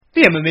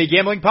The MMA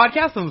Gambling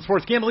Podcast on the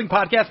Sports Gambling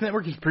Podcast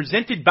Network is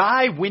presented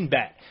by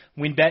WynnBET.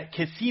 WynnBET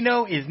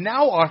Casino is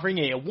now offering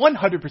a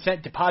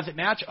 100% deposit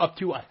match up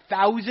to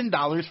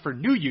 $1,000 for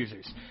new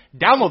users.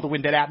 Download the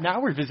WynnBET app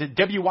now or visit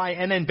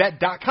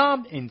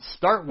WYNNBet.com and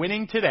start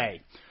winning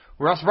today.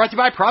 We're also brought to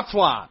you by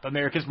PropSwap,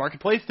 America's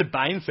marketplace to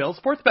buy and sell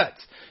sports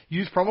bets.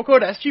 Use promo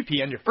code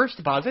SGP on your first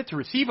deposit to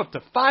receive up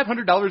to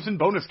 $500 in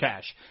bonus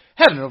cash.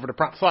 Head on over to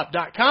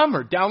PropSwap.com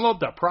or download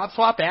the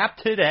PropSwap app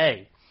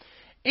today.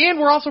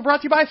 And we're also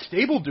brought to you by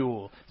Stable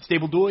Duel.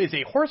 Stable Duel is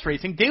a horse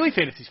racing daily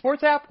fantasy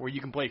sports app where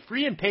you can play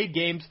free and paid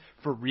games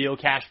for real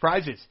cash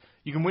prizes.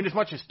 You can win as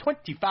much as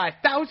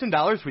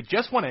 $25,000 with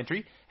just one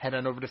entry. Head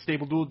on over to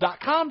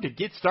StableDuel.com to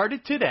get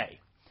started today.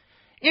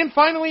 And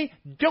finally,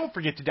 don't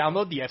forget to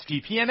download the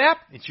SGPN app.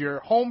 It's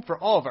your home for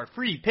all of our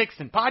free picks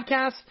and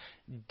podcasts.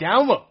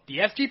 Download the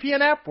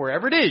SGPN app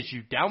wherever it is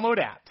you download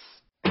apps.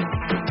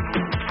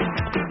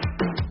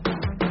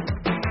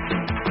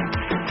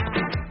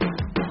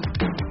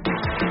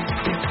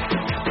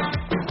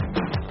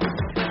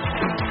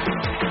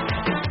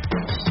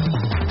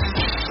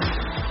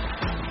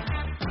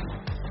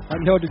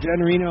 Hello,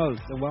 DeGenerinos,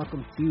 and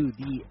welcome to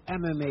the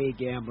MMA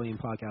Gambling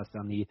Podcast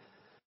on the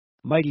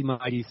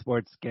Mighty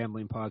Sports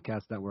Gambling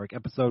Podcast Network,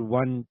 episode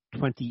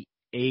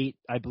 128.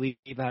 I believe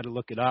I had to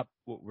look it up.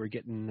 We're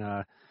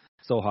getting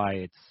so high,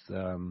 it's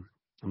I'm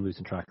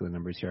losing track of the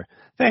numbers here.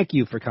 Thank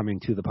you for coming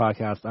to the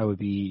podcast. I would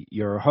be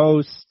your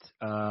host.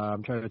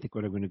 I'm trying to think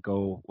what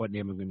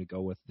name I'm going to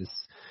go with this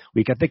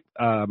week. I think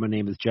my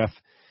name is Jeff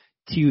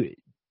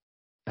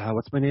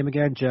what's my name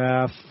again?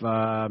 Jeff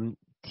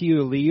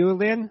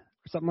Tiuliulin?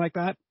 Or something like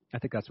that. I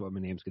think that's what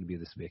my name's going to be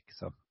this week.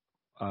 So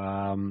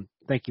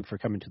thank you for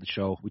coming to the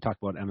show. We talk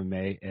about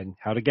MMA and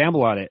how to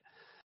gamble on it.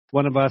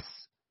 One of us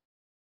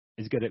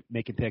is good at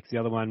making picks. The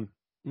other one,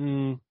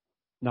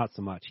 not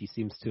so much. He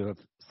seems to have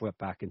slipped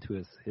back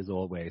into his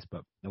old ways,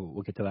 but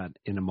we'll get to that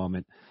in a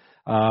moment.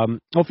 Hopefully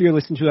you're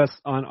listening to us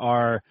on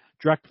our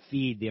direct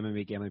feed, the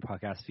MMA Gambling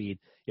Podcast feed.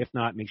 If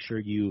not, make sure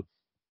you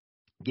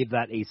give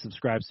that a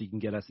subscribe so you can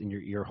get us in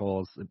your ear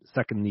holes the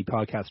second the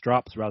podcast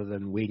drops rather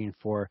than waiting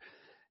for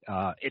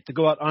it to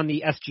go out on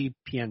the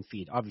SGPN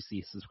feed.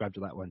 Obviously, subscribe to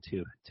that one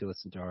too to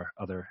listen to our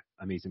other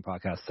amazing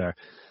podcasts there.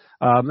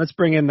 Let's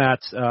bring in that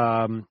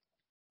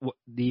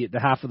the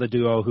half of the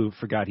duo who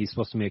forgot he's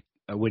supposed to make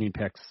winning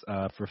picks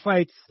for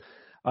fights.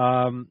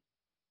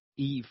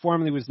 He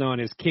formerly was known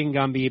as King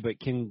Gumby, but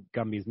King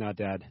Gumby's not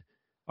dead.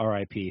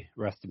 R.I.P.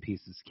 Rest in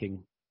peace,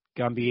 King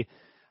Gumby.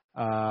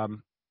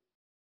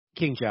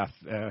 King Jeff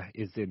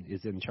is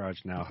in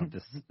charge now of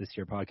this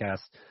year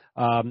podcast.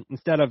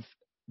 Instead of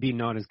being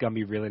known as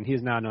Gumby Vreeland, he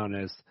is now known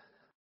as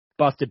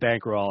Busted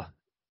Bankroll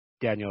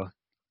Daniel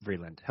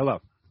Vreeland. Hello,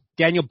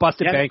 Daniel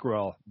Busted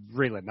Bankroll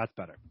Vreeland. That's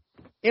better.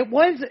 It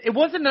was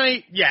a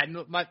night. Yeah,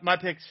 my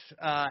picks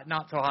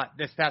not so hot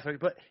this past week,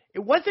 but it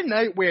was a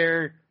night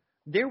where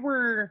there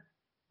were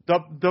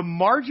the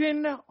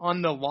margin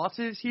on the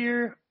losses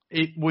here.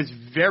 It was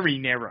very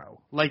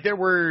narrow. Like there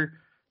were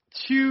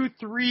 2,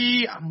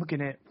 3. I'm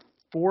looking at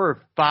 4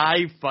 or 5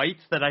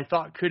 fights that I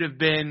thought could have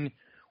been,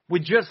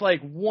 with just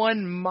like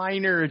one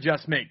minor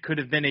adjustment, could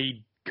have been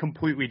a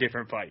completely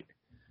different fight.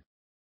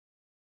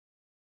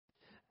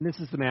 This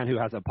is the man who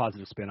has a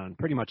positive spin on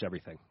pretty much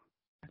everything.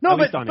 No,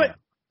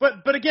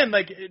 but again,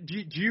 like,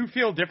 do you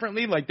feel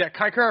differently? Like that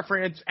Kai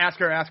Kara-France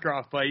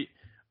Askarov fight,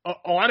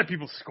 a lot of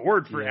people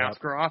scored for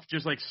Askarov,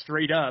 just like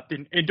straight up.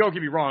 And don't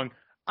get me wrong,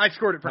 I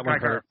scored it for Kai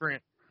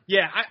Kara-France.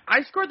 Yeah,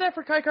 I scored that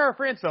for Kai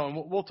Kara-France, though,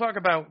 and we'll talk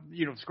about,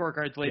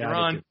 scorecards later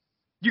on.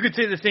 You could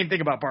say the same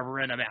thing about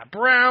Barbarena Matt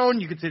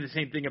Brown. You could say the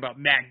same thing about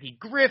Magny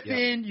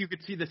Griffin. Yep. You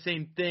could see the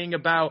same thing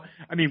about,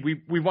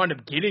 we wound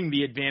up getting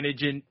the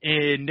advantage in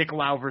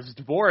Nicolau versus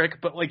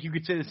Dvorak, but like you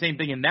could say the same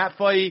thing in that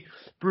fight.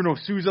 Bruno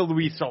Souza,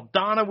 Luis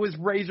Saldana was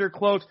razor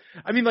close.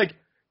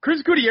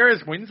 Chris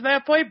Gutierrez wins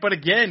that fight, but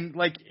again,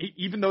 like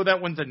even though that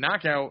one's a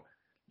knockout,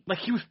 like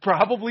he was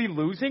probably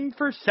losing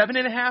for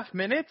 7.5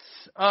 minutes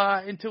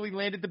until he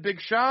landed the big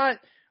shot.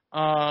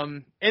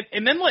 And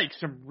then like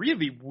some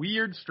really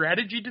weird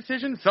strategy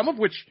decisions, some of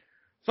which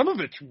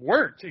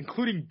worked,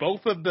 including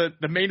both of the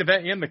main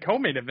event and the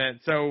co-main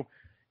event. So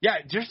yeah,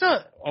 just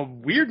a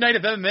weird night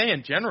of MMA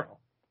in general.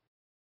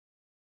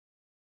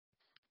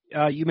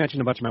 You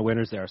mentioned a bunch of my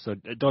winners there, so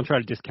don't try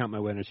to discount my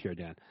winners here,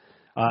 Dan.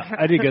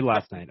 I did good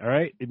last night. All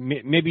right.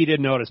 Maybe you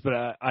didn't notice, but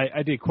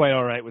I did quite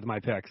all right with my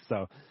picks.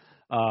 So,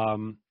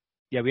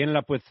 we ended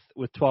up with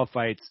 12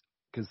 fights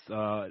because,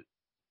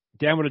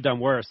 Dan would have done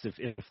worse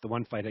if the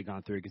one fight had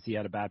gone through because he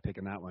had a bad pick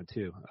in that one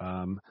too.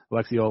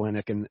 Alexei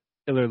Olenek and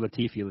Ilir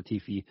Latifi.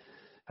 Latifi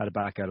had to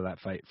back out of that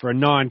fight for a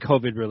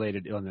non-COVID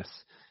related illness,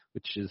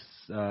 which is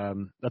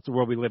that's the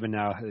world we live in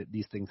now.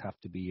 These things have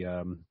to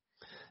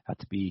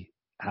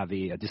have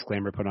a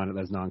disclaimer put on it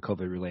that's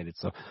non-COVID related.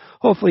 So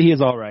hopefully he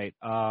is all right.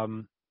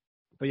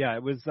 But yeah,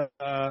 it was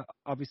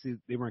obviously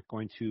they weren't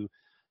going to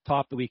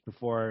top the week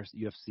before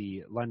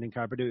UFC London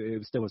card, but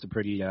it still was a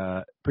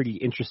pretty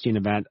interesting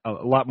event. A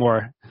lot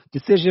more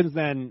decisions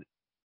than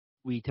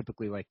we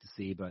typically like to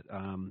see, but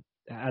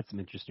had some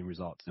interesting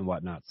results and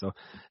whatnot. So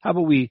how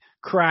about we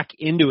crack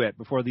into it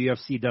before the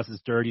UFC does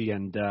its dirty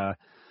and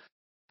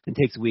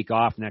takes a week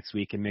off next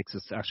week and makes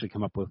us actually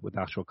come up with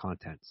actual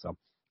content. So,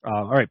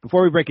 all right,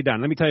 before we break it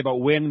down, let me tell you about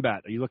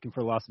WynnBET. Are you looking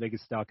for Las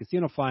Vegas-style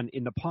casino fun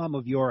in the palm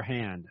of your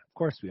hand? Of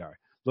course we are.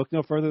 Look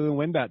no further than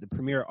WynnBET, the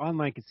premier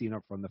online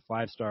casino from the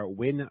 5-star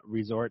Wynn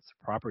Resorts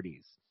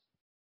properties.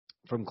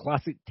 From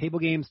classic table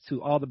games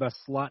to all the best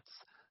slots,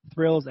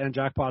 thrills, and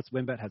jackpots,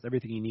 WynnBET has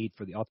everything you need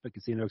for the ultimate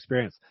casino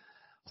experience.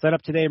 Sign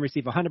up today and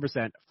receive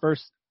 100%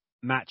 first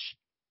match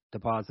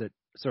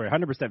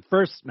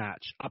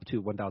up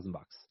to $1,000.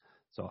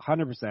 So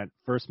 100%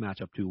 first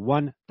match up to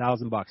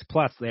 $1,000.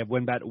 Plus, they have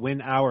WynnBET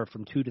Win Hour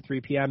from 2 to 3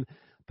 p.m.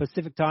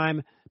 Pacific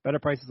Time. Better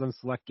prices on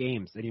select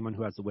games. Anyone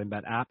who has the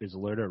WynnBET app is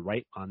alerted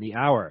right on the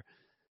hour.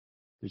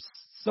 There's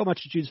so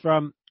much to choose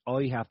from. All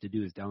you have to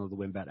do is download the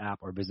WynnBET app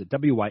or visit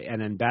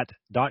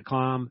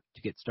wynnbet.com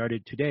to get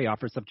started today.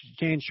 Offer subject to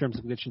change. Terms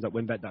and conditions at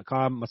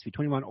wynnbet.com. Must be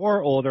 21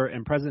 or older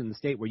and present in the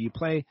state where you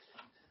play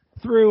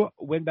through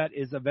WynnBET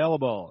is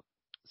available.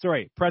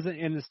 Present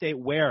in the state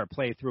where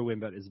play through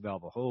WynnBET is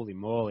available. Holy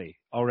moly.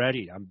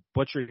 Already, I'm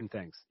butchering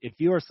things. If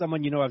you or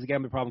someone you know has a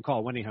gambling problem,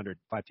 call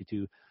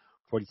 1-800-522-4700.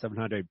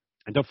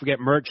 And don't forget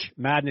Merch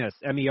Madness,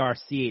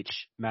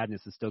 MERCH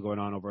Madness is still going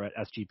on over at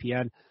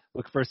SGPN.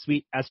 Look for a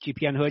sweet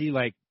SGPN hoodie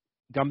like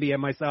Gumby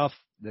and myself.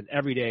 Then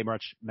every day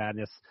March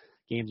Madness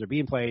games are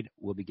being played.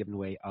 We'll be giving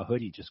away a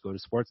hoodie. Just go to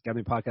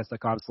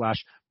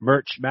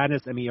sportsgamblingpodcast.com/Merch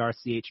Madness,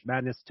 MERCH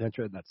Madness to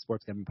enter. That's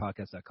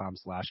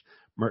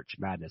sportsgamblingpodcast.com/Merch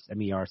Madness,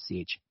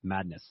 MERCH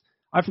Madness.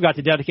 I forgot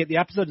to dedicate the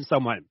episode to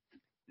someone.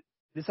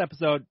 This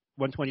episode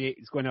 128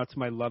 is going out to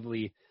my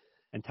lovely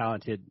and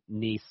talented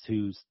niece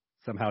who's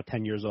somehow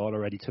 10 years old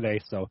already today.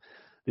 So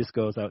this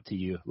goes out to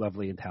you,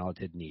 lovely and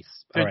talented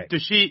niece. All right.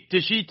 Does she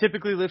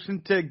typically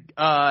listen to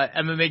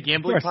MMA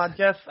gambling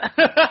podcasts?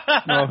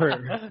 No,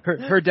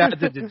 her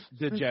dad's a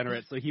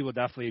degenerate, so he will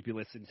definitely be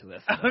listening to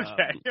this.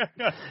 Okay.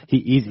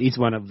 He's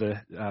one of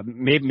the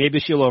maybe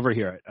she'll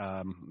overhear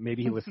it.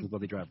 Maybe he listens while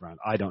they drive around.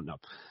 I don't know.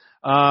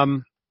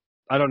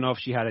 I don't know if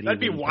she had any. That'd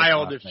be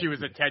wild if she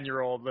was a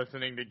 10-year-old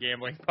listening to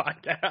gambling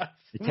podcasts.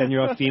 A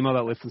 10-year-old female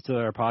that listens to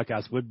our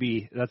podcast would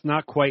be. That's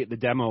not quite the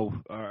demo,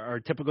 our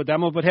typical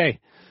demo, but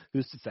hey,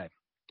 who's to say?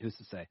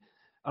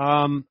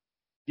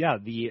 Yeah,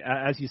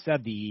 as you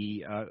said,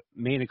 the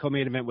main and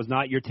co-main event was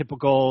not your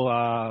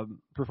typical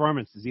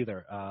performances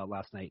either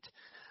last night.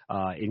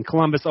 In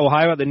Columbus,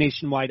 Ohio, at the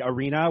Nationwide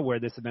Arena where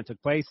this event took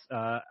place,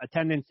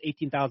 attendance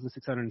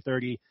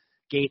 18,630.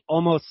 Gate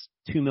almost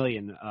 2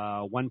 million,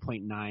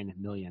 1.9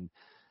 million.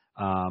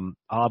 I'll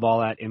have all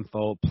that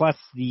info, plus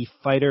the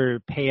fighter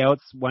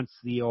payouts once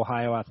the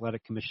Ohio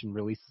Athletic Commission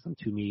releases them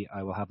to me.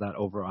 I will have that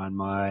over on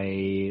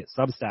my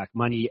Substack,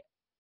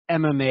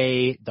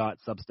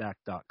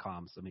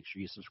 moneymma.substack.com. So make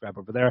sure you subscribe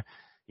over there.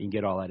 You can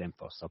get all that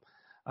info. So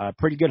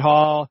pretty good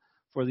haul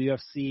for the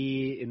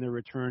UFC in their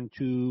return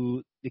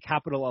to the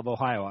capital of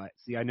Ohio. I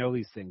know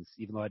these things,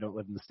 even though I don't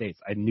live in the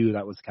States. I knew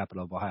that was the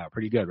capital of Ohio.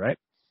 Pretty good, right?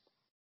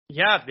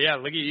 Yeah.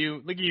 Look at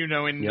you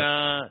knowing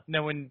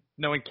knowing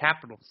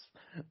capitals.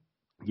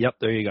 Yep,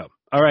 there you go.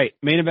 All right,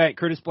 main event: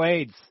 Curtis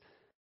Blaydes.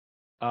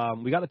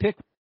 We got the pick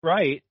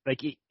right. Like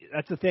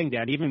that's the thing,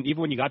 Dan. Even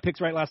when you got picks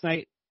right last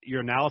night,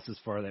 your analysis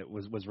for it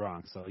was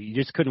wrong. So you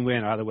just couldn't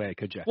win either way,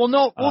 could you? Well,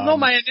 no.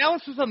 My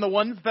analysis on the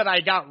ones that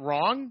I got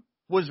wrong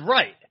was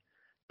right.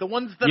 The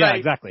ones that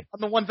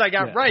the ones I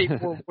got right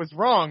was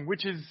wrong,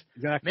 which is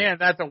man,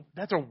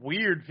 that's a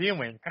weird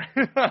feeling.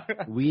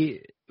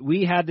 We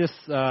had this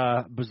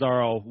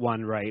bizarro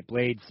one right,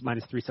 Blaydes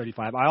minus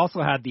 375. I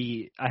also had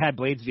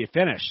Blaydes via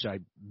finish,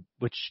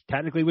 which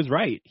technically was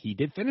right. He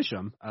did finish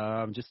him,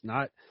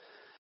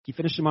 he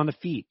finished him on the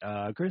feet.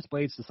 Curtis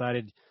Blaydes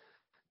decided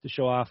to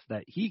show off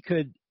that he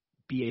could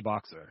be a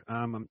boxer.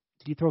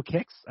 Did he throw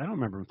kicks? I don't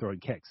remember him throwing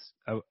kicks.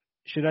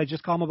 Should I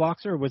just call him a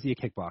boxer, or was he a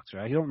kickboxer?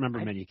 I don't remember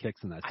many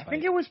kicks in that fight. I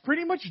think it was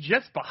pretty much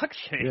just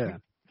boxing. Yeah,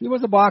 he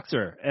was a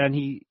boxer, and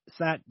he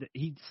sat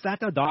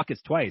down Dawkins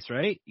twice,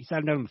 right? He sat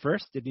him down in the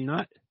first, did he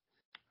not?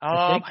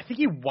 I think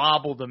he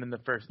wobbled him in the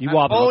first. He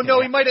wobbled. No,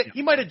 he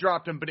might have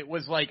dropped him, but it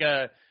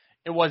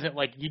wasn't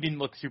like he didn't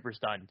look super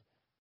stunned.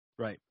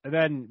 Right, and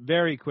then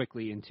very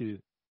quickly into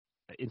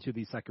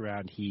the second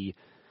round, he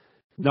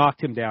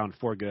knocked him down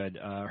for good.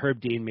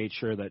 Herb Dean made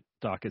sure that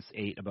Dawkins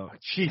ate about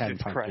 10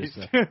 punches.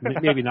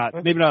 Maybe not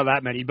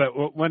that many,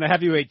 but when a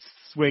heavyweight's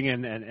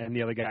swinging and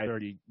the other guy's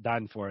already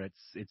done for it,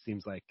 it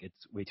seems like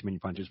it's way too many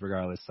punches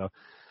regardless. So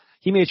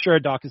he made sure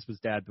Dawkins was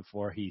dead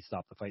before he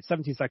stopped the fight.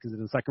 17 seconds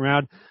in the second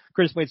round.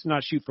 Curtis Blaydes did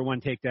not shoot for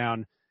one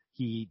takedown.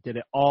 He did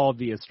it all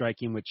via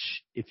striking,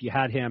 which if you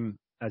had him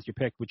as your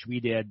pick, which we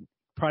did,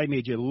 probably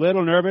made you a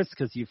little nervous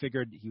because you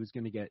figured he was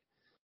going to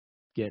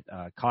get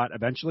caught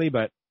eventually,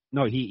 but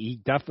no, he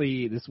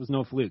definitely, this was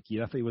no fluke. He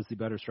definitely was the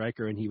better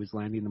striker, and he was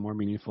landing the more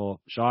meaningful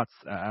shots.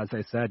 As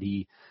I said,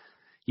 he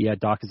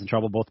had Dawkins in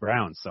trouble both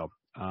rounds. So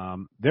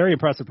very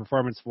impressive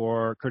performance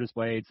for Curtis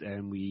Blaydes,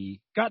 and we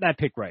got that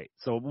pick right.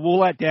 So we'll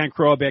let Dan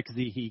crow a bit because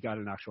he got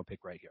an actual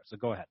pick right here. So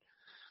go ahead.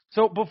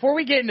 So before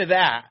we get into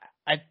that,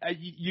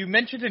 You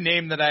mentioned a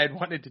name that I had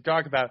wanted to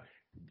talk about.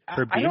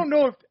 I don't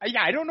know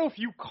if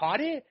you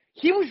caught it.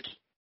 He was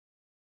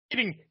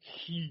getting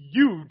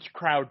huge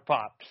crowd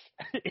pops.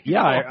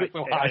 Yeah,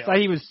 I saw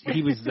he was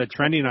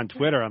trending on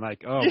Twitter. I'm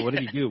like, oh, what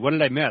did he do? What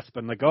did I miss?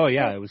 But I'm like, oh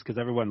yeah, it was because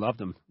everyone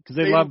loved him because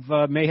they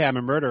love mayhem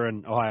and murder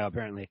in Ohio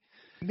apparently.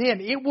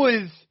 Man, it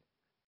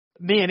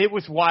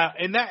was wild,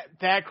 and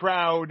that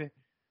crowd,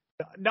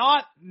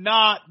 not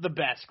the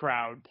best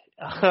crowd.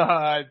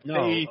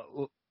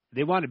 No,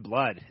 they wanted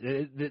blood.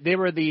 They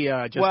were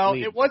the just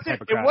it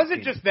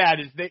wasn't just that.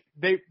 Is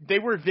they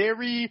were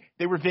very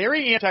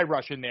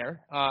anti-Russian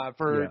there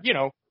for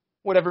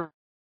whatever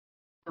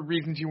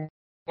reasons you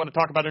want to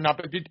talk about or not.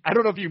 But I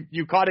don't know if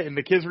you caught it in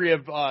the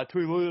Khizriev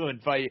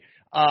Tuilulan fight.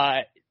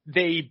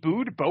 They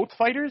booed both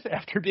fighters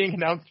after being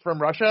announced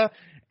from Russia,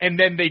 and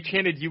then they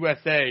chanted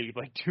USA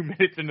like 2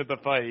 minutes into the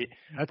fight.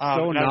 That's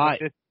so not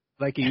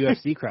like a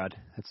UFC crowd.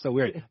 That's so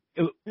weird.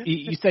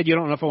 You said you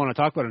don't know if I want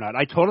to talk about it or not.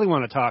 I totally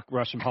want to talk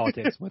Russian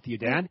politics with you,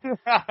 Dan.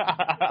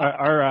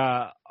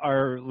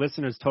 Our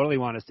listeners totally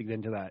want us to get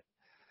into that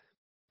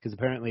because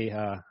apparently,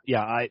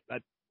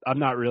 I'm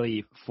not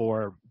really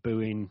for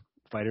booing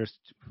fighters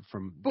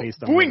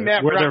based on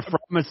where they're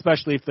from,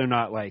 especially if they're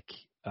not like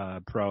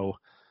pro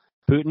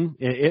Putin.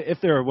 If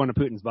they're one of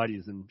Putin's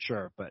buddies, then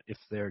sure. But if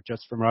they're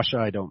just from Russia,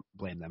 I don't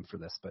blame them for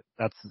this. But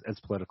that's as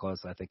political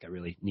as I think I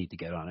really need to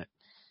get on it.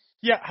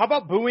 Yeah, how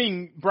about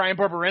booing Brian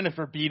Barberena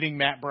for beating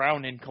Matt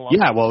Brown in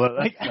Columbus? Yeah, well,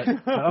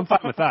 I'm fine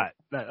with that.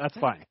 That's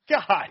fine.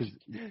 God,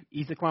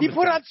 he's a Columbus. He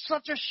put on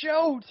such a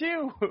show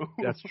too.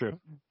 That's true.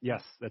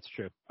 Yes, that's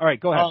true. All right,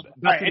 go ahead.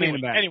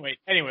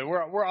 Anyway,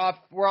 we're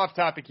off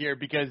topic here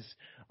because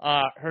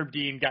Herb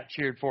Dean got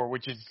cheered for,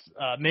 which is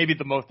maybe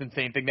the most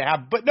insane thing to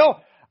have. But no,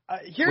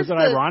 was it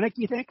ironic?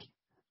 You think?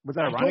 Was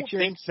that ironic? I don't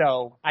think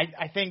so.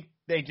 I think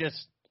they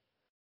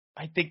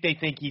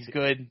think he's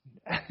good.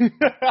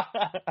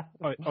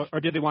 or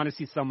did they want to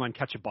see someone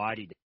catch a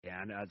body,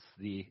 Dan, as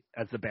the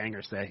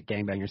gangbangers say?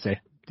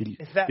 Did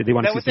they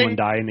want to see someone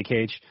die in the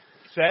cage?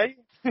 Say?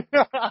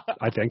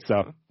 I think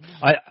so.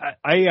 I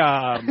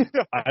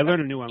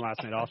learned a new one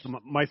last night. Also,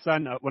 my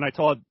son, when I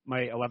told my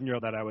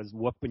 11-year-old that I was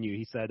whooping you,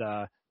 he said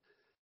I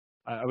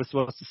was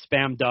supposed to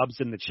spam dubs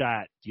in the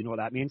chat. Do you know what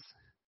that means?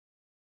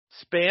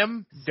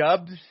 Spam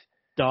dubs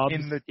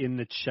in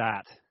the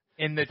chat.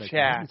 In the chat. What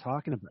are you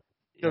talking about?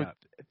 Yeah,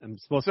 I'm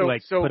supposed to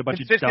put a bunch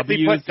of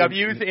W's. Put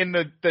W's in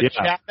the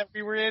chat that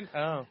we were in.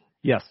 Oh,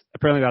 yes.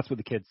 Apparently, that's what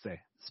the kids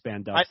say.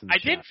 Spam dubs. I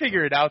did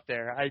figure it out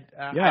there.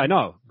 I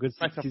know. Because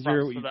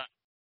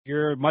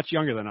you're much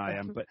younger than I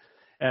am,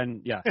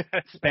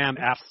 spam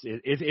Fs.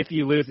 If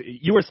you lose,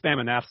 you were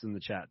spamming Fs in the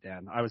chat,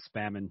 Dan. I was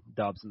spamming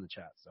dubs in the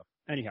chat. So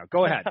anyhow,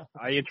 go ahead.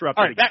 I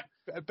interrupted. All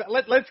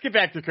right, let's get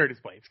back to Curtis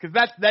Blaydes because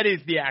that is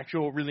the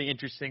actual really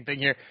interesting thing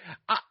here.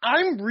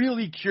 I'm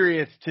really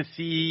curious to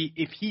see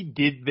if he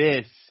did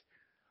this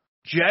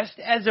just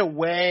as a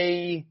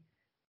way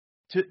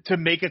to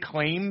make a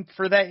claim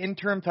for that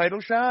interim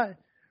title shot,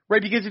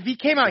 right? Because if he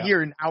came out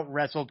here and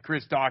out-wrestled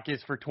Chris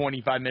Daukaus for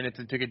 25 minutes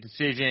and took a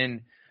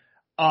decision,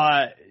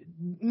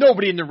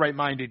 nobody in their right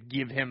mind would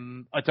give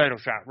him a title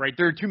shot, right?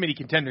 There are too many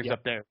contenders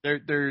up there.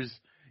 There's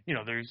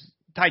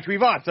Tai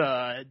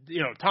Tuivasa,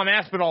 Tom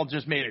Aspinall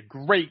just made a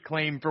great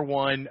claim for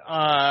one.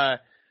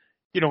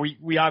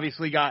 We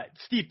obviously got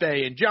Stipe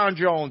and John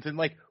Jones, and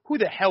who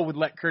the hell would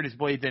let Curtis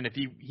Blaydes in if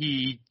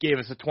he gave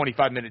us a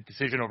 25-minute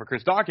decision over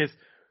Chris Daukaus?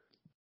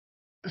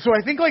 So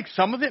I think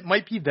some of it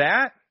might be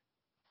that,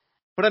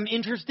 but I'm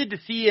interested to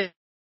see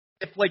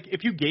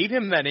if you gave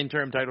him that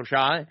interim title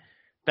shot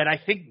that I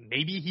think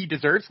maybe he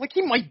deserves.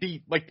 He might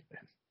be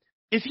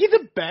is he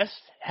the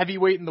best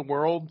heavyweight in the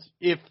world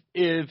if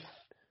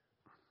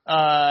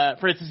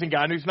Francis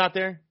Ngannou's not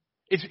there?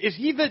 Is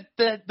he the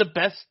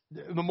best,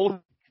 the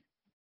most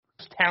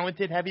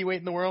talented heavyweight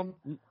in the world?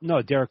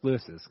 No, Derek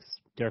Lewis is.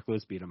 Derek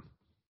Lewis beat him.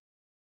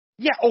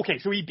 Yeah, okay,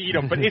 so he beat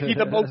him, but is he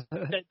the most?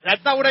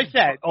 That's not what I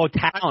said. Oh,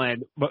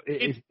 talent. But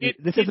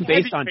this isn't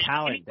based on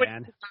talent,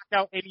 Dan. Knock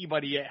out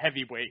anybody at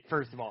heavyweight.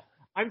 First of all,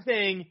 I'm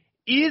saying,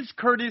 is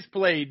Curtis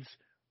Blaydes,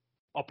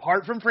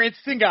 apart from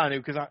Francis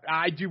Ngannou, because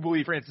I do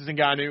believe Francis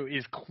Ngannou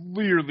is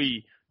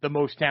clearly the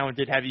most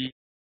talented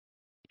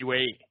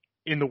heavyweight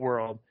in the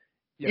world.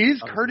 Yes,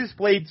 is Curtis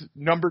Blaydes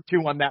number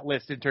 2 on that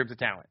list in terms of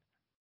talent?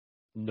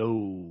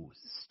 No,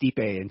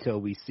 Stipe, until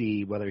we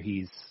see whether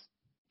he's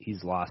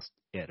lost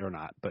it or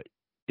not. But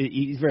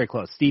he's very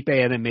close. Stipe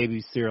and then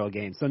maybe Cyril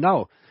Gane. So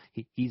no,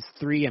 he's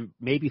 3 and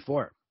maybe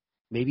 4.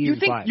 Maybe even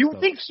 5. You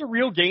think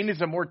Cyril Gane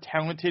is a more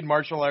talented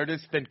martial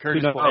artist than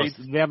Curtis Blaydes?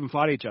 They haven't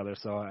fought each other,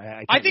 so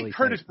I think really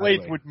Curtis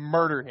Blaydes would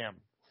murder him.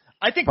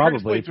 I think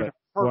probably, Curtis Blaydes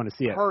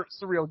would hurt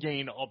Cyril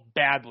Gane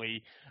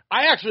badly.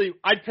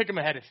 I'd pick him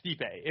ahead of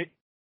Stipe.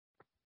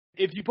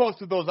 If you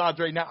posted those odds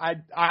right now,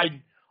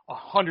 I'd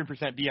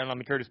 100% be on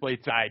the Curtis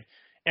Blaydes side,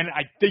 and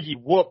I think he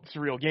whooped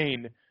Cyril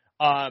Gane.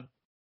 But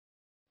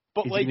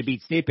he's going to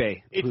beat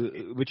Stipe,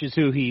 which is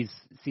who he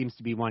seems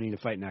to be wanting to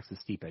fight next. Is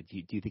Stipe?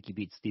 Do you think he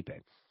beats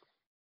Stipe?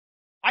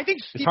 I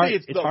think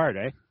Stipe it's hard,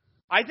 eh?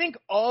 I think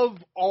of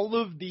all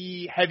of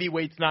the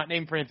heavyweights not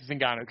named Francis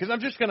Ngannou, because I'm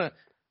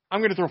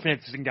going to throw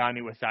Francis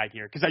Ngannou aside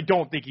here because I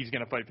don't think he's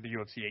going to fight for the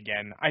UFC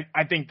again.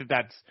 I think that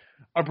that's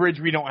a bridge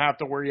we don't have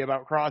to worry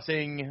about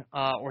crossing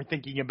or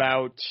thinking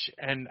about,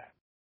 and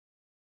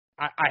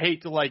I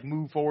hate to like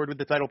move forward with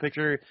the title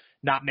picture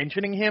not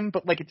mentioning him,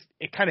 but like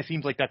it kind of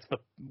seems like that's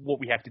what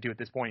we have to do at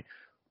this point.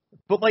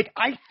 But like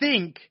I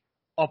think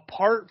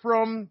apart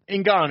from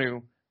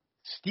Ngannou,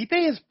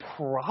 Stipe is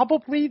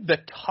probably the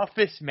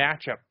toughest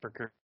matchup for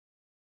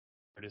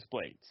Curtis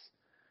Blaydes.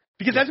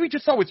 Because as we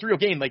just saw with Ciryl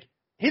Gane, like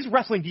his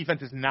wrestling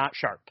defense is not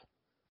sharp.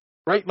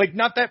 Right? Like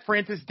not that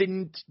Francis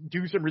didn't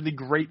do some really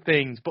great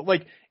things, but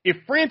like if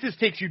Francis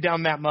takes you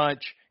down that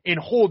much and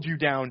holds you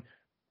down,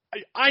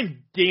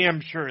 I'm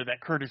damn sure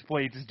that Curtis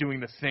Blaydes is doing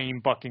the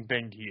same fucking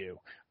thing to you.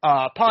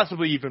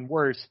 Possibly even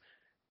worse.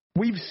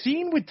 We've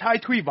seen with Tai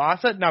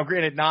Tuivasa, now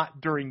granted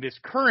not during this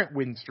current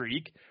win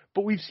streak,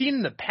 but we've seen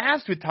in the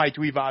past with Tai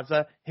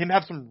Tuivasa him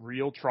have some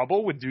real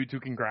trouble with dudes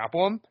who can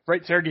grapple him.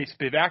 Right? Sergey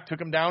Spivak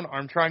took him down,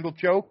 arm triangle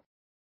choke,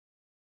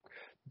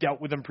 dealt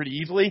with him pretty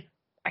easily.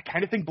 I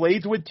kind of think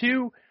Blaydes would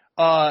too.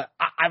 I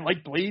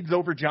like Blaydes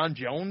over John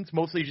Jones,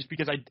 mostly just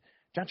because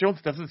John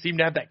Jones doesn't seem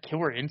to have that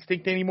killer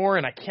instinct anymore,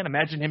 and I can't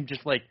imagine him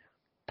just like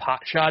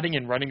pot-shotting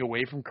and running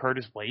away from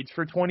Curtis Blaydes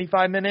for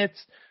 25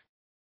 minutes.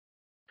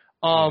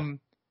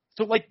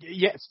 So like,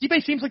 yeah,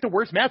 Stipe seems like the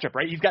worst matchup,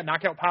 right? He's got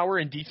knockout power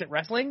and decent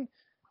wrestling.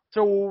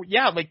 So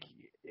yeah, like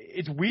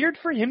it's weird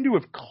for him to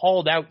have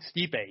called out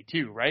Stipe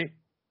too, right?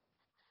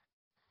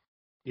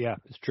 Yeah,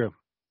 it's true.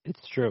 It's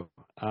true.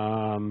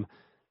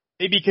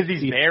 Maybe because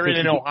he's there and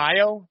in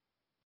Ohio.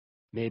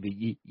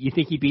 Maybe you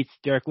think he beats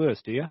Derek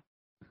Lewis? Do you?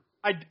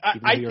 I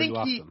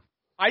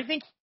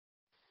think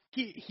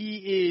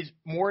he is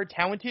more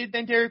talented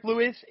than Derek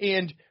Lewis,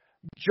 and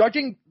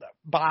judging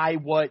by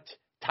what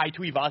Tai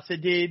Tuivasa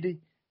did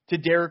to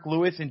Derek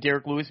Lewis, and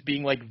Derek Lewis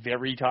being like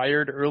very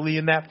tired early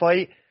in that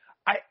fight,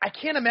 I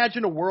can't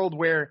imagine a world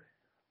where,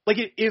 like,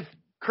 if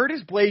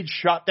Curtis Blaydes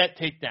shot that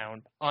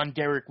takedown on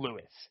Derek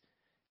Lewis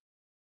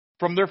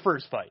from their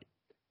first fight,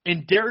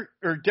 and Derek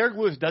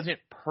Lewis doesn't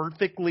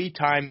perfectly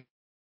time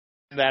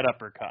that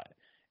uppercut,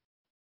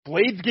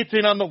 Blaydes gets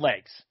in on the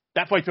legs.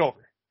 That fight's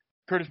over.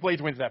 Curtis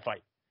Blaydes wins that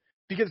fight.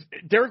 Because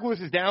Derek Lewis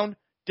is down.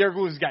 Derek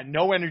Lewis has got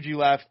no energy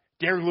left.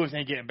 Derek Lewis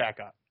ain't getting back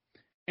up.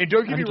 And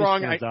don't get me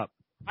wrong,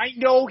 I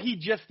know he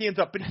just stands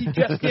up, but he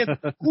just stands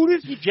who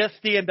does he just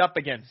stand up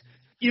against?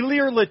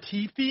 Ilir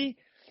Latifi?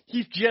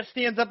 He just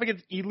stands up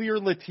against Ilir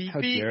Latifi.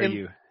 How dare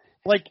you?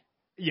 Like,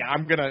 yeah,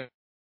 I'm gonna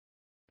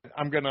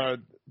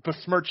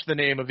besmirch the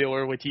name of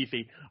Ilir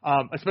Latifi,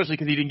 especially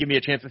because he didn't give me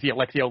a chance to see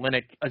Alexei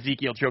Oleinik,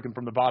 Ezekiel choking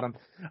from the bottom.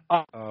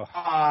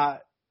 But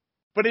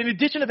in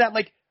addition to that,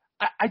 like,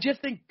 I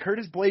just think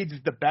Curtis Blaydes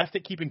is the best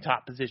at keeping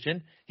top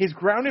position. His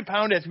ground and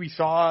pound, as we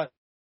saw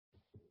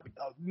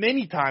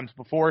many times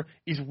before,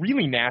 is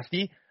really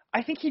nasty.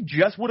 I think he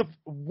just would have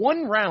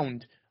one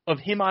round of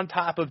him on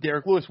top of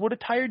Derek Lewis would have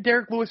tired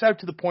Derek Lewis out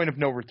to the point of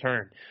no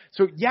return.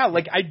 So yeah,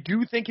 like I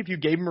do think if you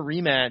gave him a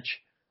rematch,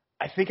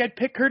 I think I'd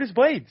pick Curtis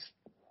Blaydes.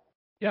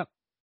 Yeah.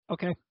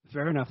 Okay.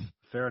 Fair enough.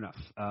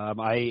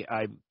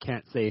 I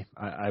can't say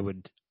I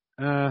would.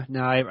 No,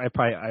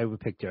 I would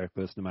pick Derek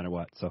Lewis no matter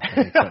what. So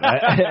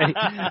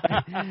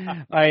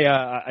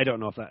I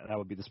don't know if that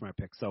would be the smart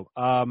pick. So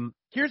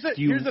here's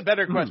a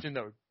better question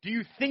though. Do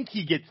you think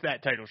he gets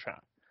that title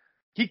shot?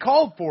 He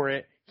called for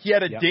it. He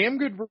had a damn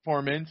good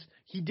performance.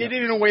 He did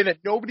it in a way that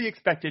nobody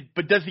expected.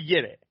 But does he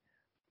get it?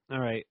 All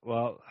right.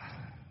 Well,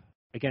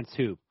 against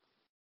who?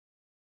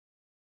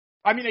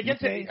 I mean,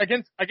 against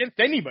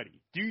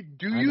anybody. Do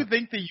you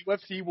think the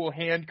UFC will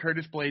hand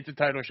Curtis Blaydes a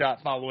title shot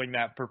following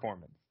that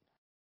performance?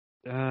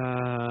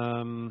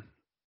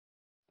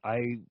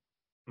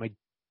 My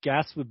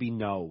guess would be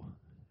no,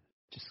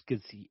 just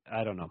because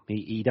I don't know.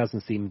 He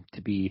doesn't seem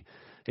to be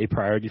a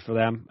priority for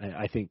them.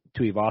 I think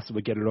Tuivasa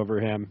would get it over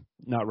him,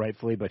 not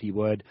rightfully, but he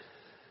would.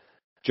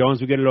 Jones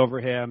would get it over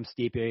him.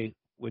 Stipe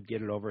would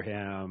get it over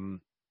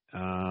him.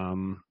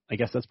 I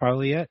guess that's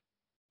probably it.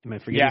 Am I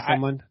forgetting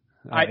someone?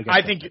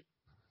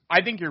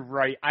 I think you're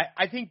right.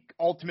 I think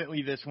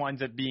ultimately this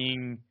winds up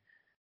being,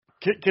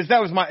 because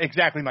that was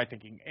exactly my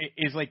thinking,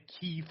 is like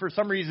he for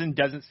some reason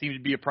doesn't seem to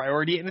be a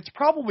priority, and it's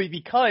probably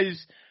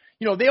because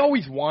they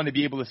always want to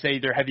be able to say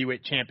their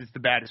heavyweight champ is the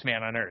baddest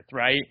man on earth,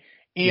 right?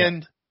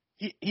 And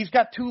he's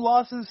got 2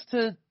 losses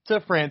to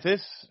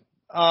Francis,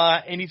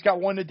 and he's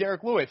got 1 to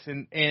Derek Lewis,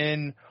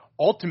 and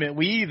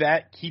ultimately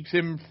that keeps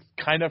him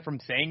kind of from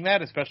saying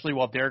that, especially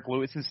while Derek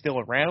Lewis is still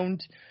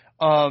around.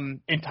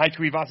 And Tai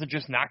Tuivasa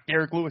just knocked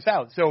Derek Lewis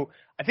out. So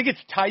I think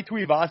it's Tai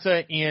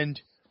Tuivasa and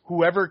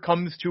whoever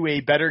comes to a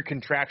better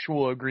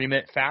contractual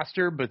agreement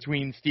faster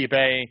between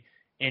Stipe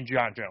and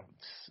John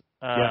Jones.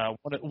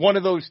 One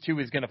of those two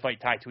is going to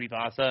fight Tai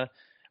Tuivasa.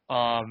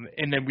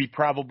 And then we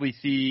probably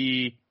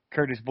see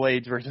Curtis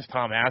Blaydes versus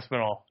Tom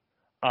Aspinall,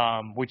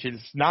 which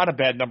is not a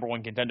bad number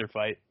 1 contender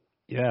fight.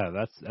 Yeah,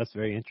 that's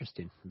very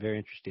interesting. Very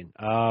interesting.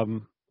 All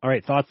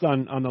right, thoughts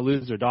on the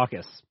loser,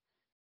 Daukaus?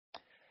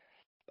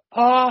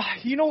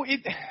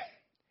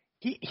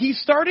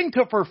 he's starting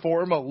to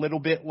perform a little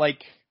bit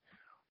like.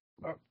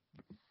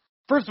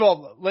 First of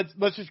all,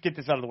 let's just get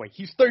this out of the way.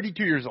 He's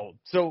 32 years old,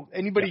 so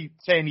anybody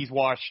saying he's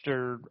washed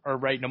or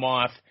writing him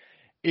off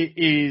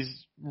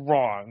is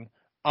wrong.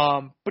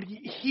 But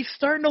he's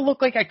starting to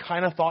look like I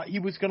kind of thought he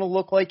was going to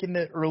look like in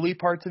the early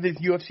parts of his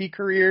UFC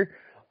career.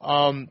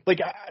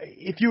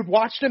 If you had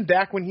watched him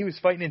back when he was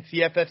fighting in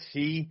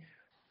CFFC,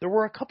 there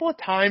were a couple of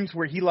times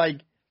where he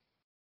looked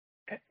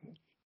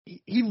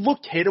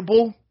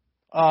hittable,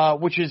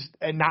 which is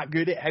not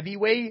good at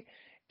heavyweight.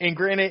 And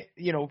granted,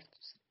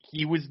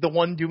 he was the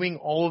one doing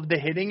all of the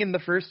hitting in the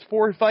first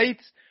 4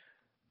 fights.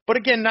 But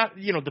again, not,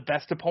 the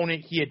best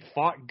opponent he had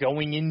fought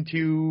going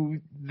into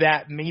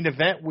that main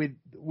event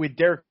with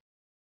Derek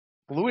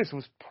Lewis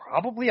was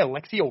probably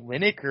Alexei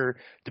Oleinik, or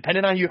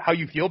depending on how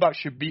you feel about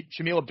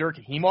Shamil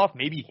Abdurakhimov,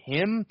 maybe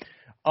him.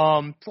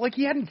 So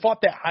he hadn't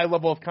fought that high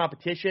level of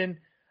competition.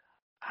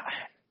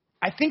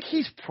 I think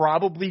he's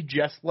probably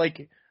just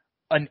like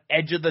an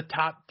edge of the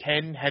top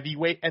 10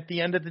 heavyweight at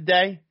the end of the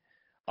day.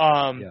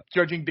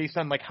 Judging based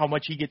on how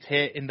much he gets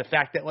hit and the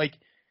fact that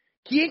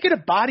he ain't gonna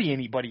body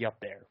anybody up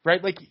there,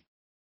 right?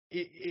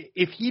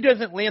 If he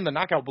doesn't land the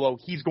knockout blow,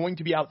 he's going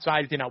to be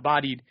outsized and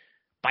outbodied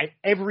by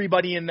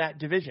everybody in that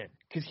division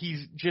because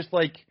he's just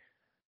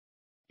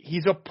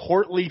he's a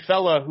portly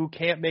fella who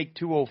can't make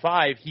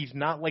 205. He's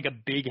not a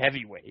big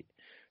heavyweight,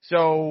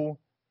 so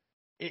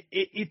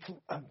it's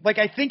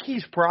I think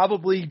he's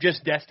probably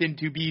just destined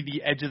to be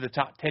the edge of the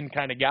top 10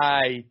 kind of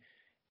guy.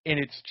 And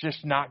it's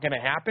just not going to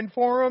happen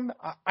for him.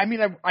 I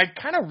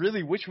kind of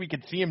really wish we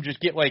could see him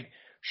just get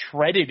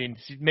shredded and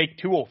make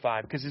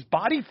 205 because his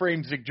body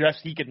frame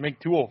suggests he could make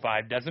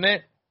 205, doesn't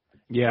it?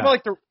 Yeah.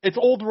 It's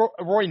old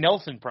Roy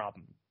Nelson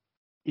problem.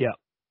 Yeah.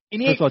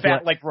 And he ain't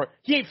fat like Roy.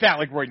 He ain't fat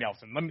like Roy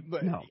Nelson.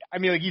 No.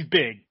 He's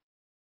big.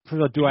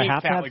 Do I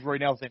have to have like Roy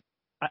Nelson?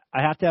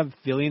 I have to have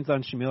feelings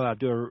on Shamil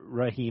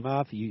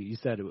Abdurakhimov. You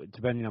said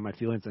depending on my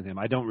feelings on him.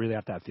 I don't really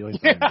have to have feelings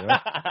on him, do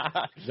I?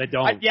 I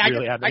don't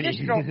really have any.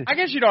 I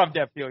guess you don't have to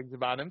have feelings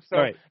about him. So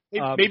right.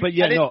 Maybe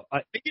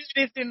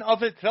it's in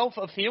of itself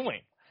a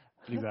feeling.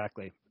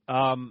 Exactly.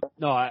 I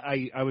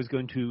was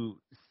going to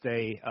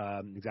say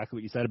exactly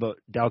what you said about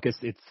Daukaus.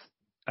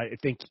 I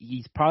think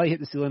he's probably hit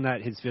the ceiling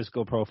that his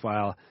physical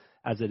profile,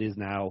 as it is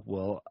now,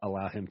 will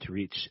allow him to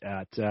reach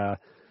at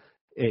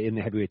in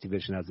the heavyweight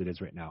division as it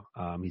is right now.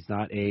 He's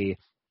not a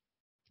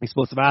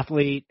explosive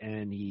athlete,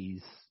 and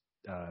he's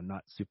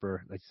not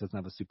super. He doesn't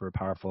have a super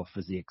powerful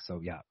physique. So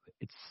yeah,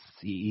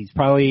 he's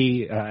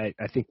probably. I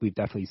think we've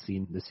definitely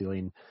seen the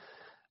ceiling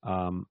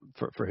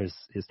for his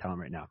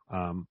talent right now.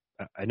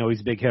 I know he's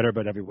a big hitter,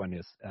 but everyone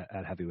is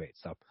at heavyweight.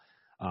 So,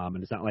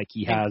 and it's not like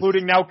he has,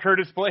 including now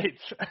Curtis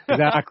Blades.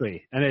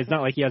 Exactly, and it's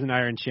not like he has an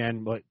iron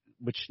chin,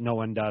 which no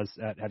one does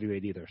at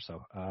heavyweight either.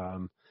 So,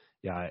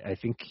 I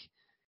think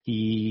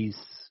he's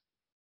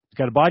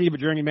got a body of a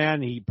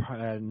journeyman. He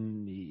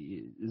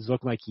is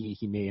looking like he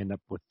may end up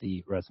with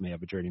the resume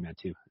of a journeyman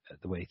too,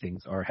 the way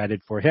things are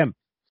headed for him.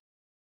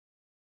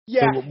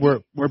 Yeah,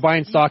 so we're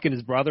buying stock in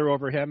his brother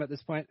over him at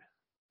this point.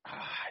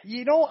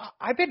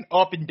 I've been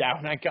up and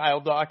down on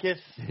Kyle Daukaus.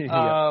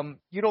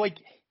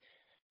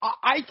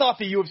 I thought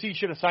the UFC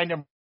should have signed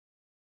him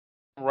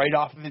right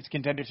off of his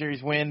Contender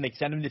Series win. They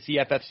sent him to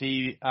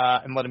CFFC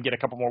and let him get a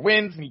couple more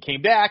wins, and he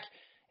came back.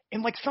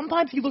 And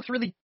sometimes he looks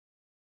really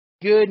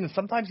good, and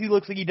sometimes he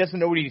looks like he doesn't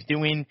know what he's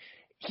doing.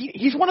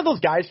 He's one of those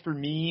guys for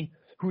me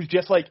who's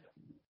just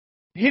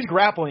his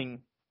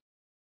grappling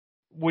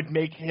would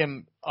make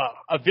him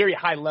a very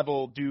high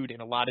level dude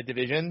in a lot of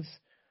divisions.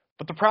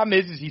 But the problem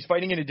is he's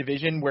fighting in a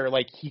division where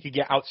he could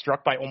get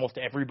outstruck by almost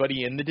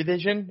everybody in the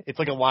division. It's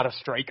a lot of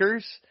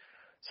strikers.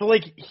 So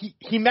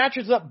he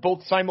matches up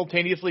both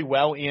simultaneously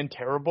well and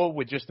terrible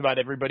with just about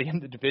everybody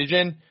in the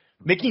division,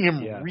 making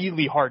him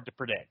really hard to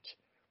predict.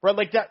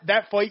 Right,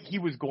 that fight he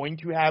was going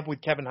to have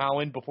with Kevin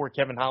Holland before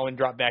Kevin Holland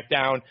dropped back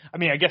down.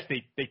 I guess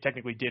they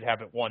technically did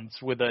have it once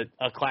with a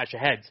clash of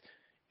heads.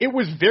 It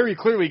was very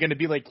clearly going to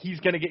be he's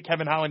going to get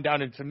Kevin Holland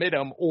down and submit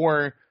him,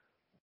 or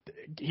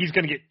he's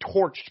going to get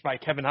torched by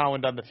Kevin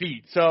Holland on the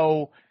feet.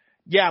 So,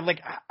 yeah,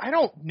 I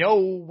don't know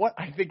what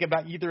I think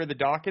about either of the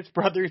Daukaus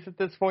brothers at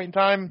this point in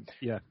time.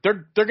 Yeah.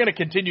 They're going to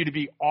continue to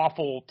be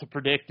awful to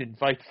predict in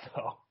fights,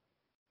 though.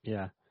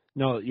 Yeah.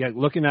 No, yeah,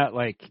 looking at,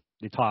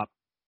 the top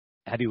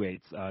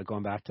heavyweights,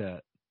 going back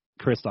to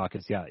Chris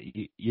Daukaus,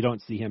 you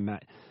don't see him,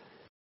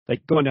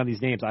 going down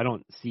these names, I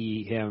don't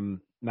see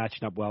him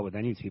matching up well with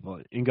any of these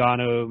people.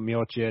 Ngannou,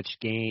 Miocic,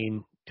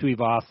 Gain,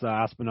 Tuivasa,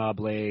 Aspinall,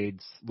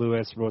 Blades,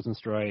 Lewis,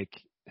 Rosenstruik.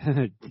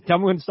 Tell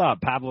me when to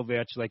stop.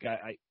 Pavlovich,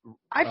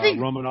 I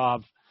think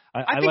Romanov.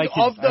 I like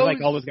all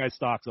those guys'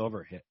 stocks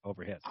over his.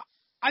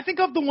 I think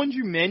of the ones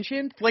you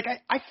mentioned,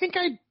 I think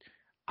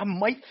I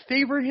might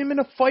favor him in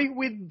a fight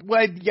with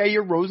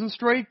Yair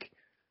Rosenstruik,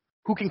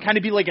 who can kind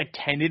of be a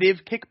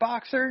tentative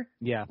kickboxer.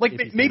 Yeah.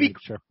 Maybe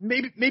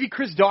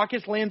Chris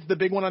Daukaus lands the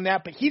big one on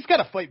that, but he's got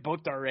a fight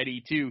booked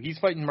already too. He's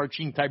fighting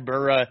Marcin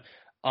Tybura.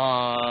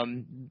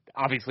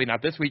 Obviously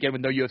not this weekend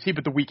with no UFC,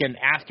 but the weekend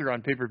after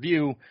on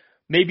pay-per-view.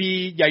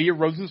 maybe Yair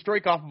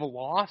Rozenstruik off of a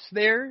loss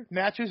there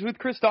matches with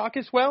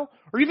Christakis well,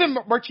 or even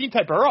Marcin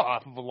Tybura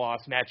off of a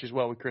loss matches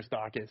well with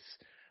Christakis.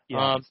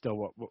 Yeah,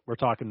 still, we're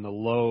talking the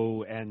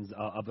low ends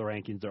of the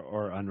rankings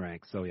or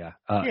unranked. So yeah,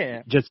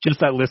 just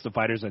that list of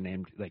fighters I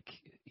named, like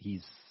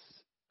he's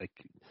like,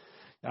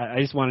 I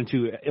just wanted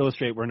to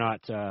illustrate we're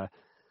not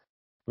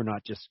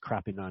just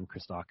crapping on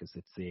Christakis.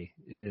 It's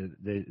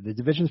the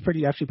division's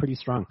actually pretty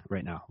strong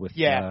right now with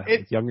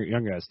with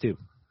younger guys too.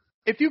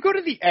 If you go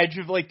to the edge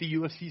of like the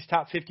UFC's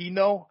top 15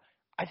 though,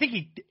 I think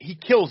he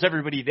kills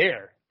everybody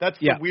there. That's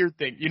the weird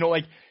thing,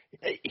 like.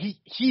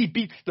 He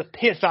beats the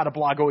piss out of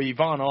Blago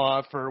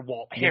Ivanov or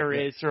Walt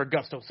Harris or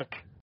Augusto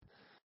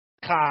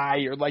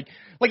Sakai or like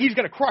he's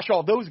going to crush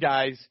all those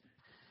guys.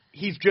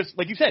 He's just,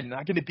 like you said,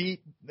 not going to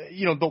beat,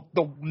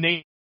 the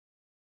names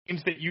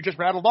that you just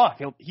rattled off.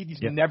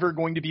 He's never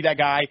going to be that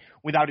guy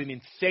without an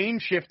insane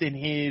shift in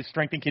his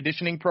strength and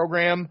conditioning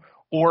program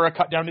or a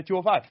cut down to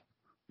 205.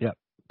 Yeah.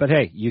 But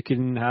hey, you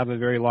can have a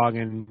very long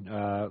and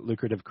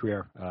lucrative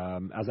career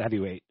as a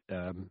heavyweight.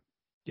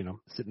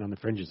 Sitting on the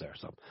fringes there.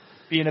 So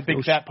being a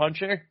big fat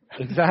puncher.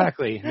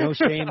 Exactly. No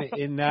shame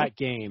in that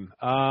game.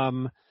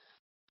 All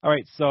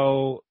right.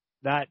 So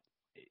that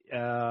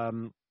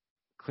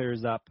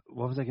clears up.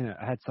 What was I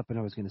had something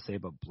I was going to say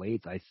about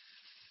Blades. I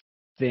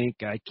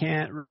think I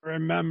can't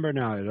remember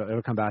now.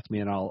 It'll come back to me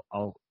and I'll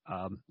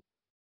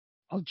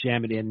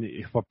jam it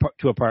in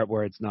to a part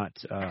where it's not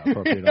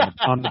appropriate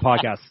on the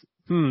podcast.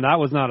 That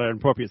was not an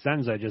appropriate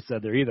sentence I just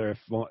said there either. If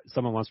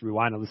someone wants to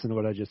rewind and listen to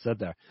what I just said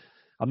there.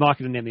 I'm not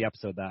going to name the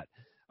episode that.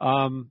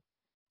 All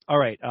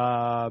right.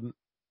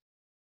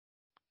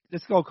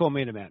 Let's go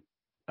co-main event.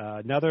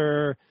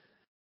 Another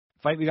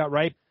fight we got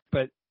right,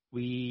 but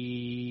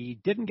we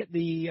didn't get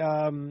the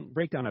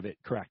breakdown of it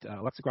correct.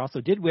 Alexa Grasso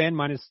did win,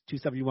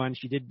 -271.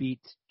 She did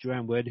beat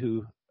Joanne Wood,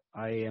 who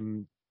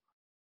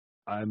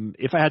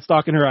if I had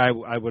stock in her,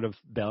 I would have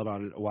bailed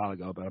on it a while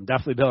ago, but I'm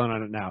definitely bailing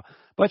on it now.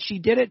 But she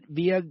did it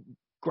via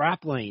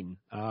grappling,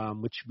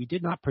 which we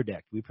did not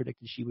predict. We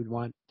predicted she would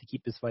want to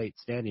keep this fight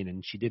standing,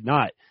 and she did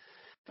not.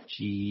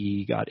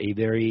 She got a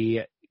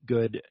very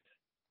good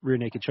rear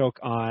naked choke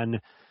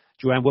on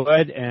Joanne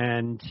Wood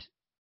and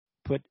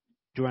put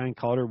Joanne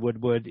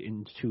Calder-Woodwood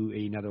into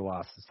another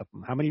loss.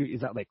 How many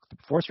is that? Like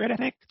 4 straight, I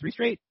think? 3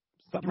 straight?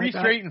 Something 3 like that?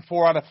 straight and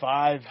 4 out of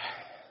 5.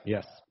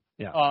 Yes.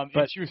 Yeah.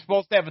 But she was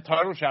supposed to have a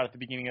title shot at the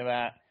beginning of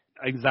that.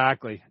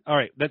 Exactly. All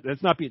right.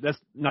 Let's not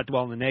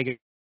dwell on the negative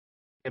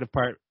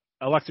part.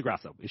 Alexa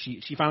Grasso, is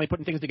she finally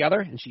putting things together,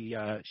 and she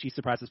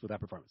surprised us with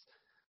that performance?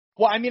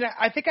 Well, I mean,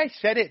 I think I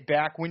said it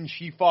back when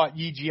she fought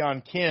Yi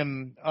Jian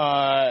Kim.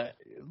 I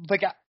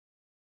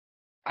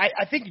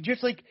think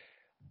just like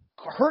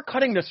her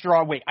cutting the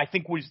straw weight, I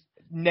think was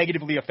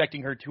negatively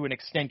affecting her to an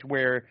extent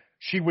where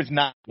she was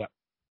not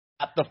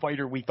the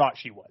fighter we thought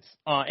she was.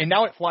 And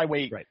now at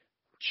flyweight,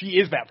 she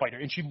is that fighter,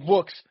 and she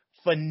looks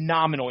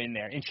phenomenal in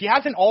there. And she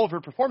has in all of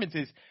her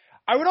performances.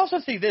 I would also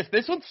say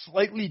this one's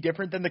slightly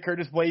different than the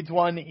Curtis Blades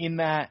one in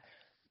that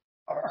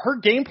her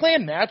game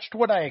plan matched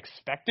what I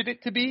expected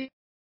it to be.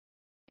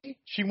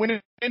 She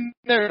went in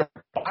their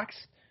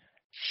box.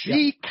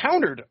 She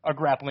countered a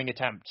grappling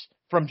attempt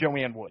from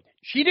Joanne Wood.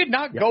 She did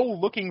not go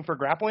looking for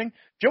grappling.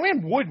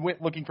 Joanne Wood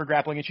went looking for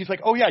grappling, and she's like,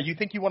 oh, yeah, you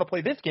think you want to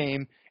play this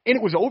game? And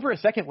it was over a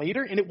second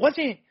later, and it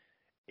wasn't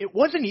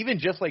even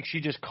just like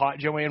she just caught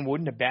Joanne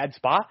Wood in a bad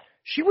spot.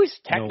 She was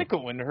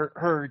technical in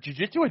her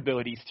jiu-jitsu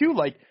abilities, too,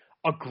 like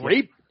a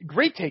great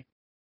take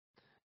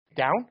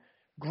down,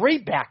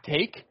 great back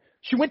take.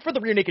 She went for the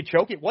rear naked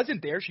choke. It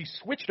wasn't there. She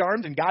switched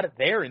arms and got it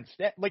there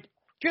instead.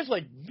 Just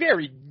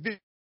very,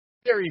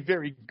 very,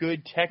 very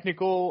good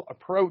technical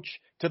approach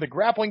to the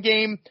grappling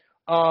game.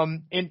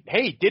 And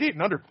hey, did it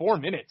in under 4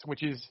 minutes,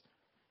 which is,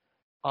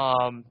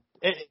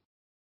 it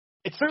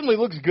certainly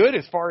looks good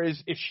as far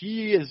as if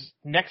she is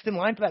next in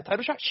line for that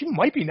title shot. She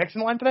might be next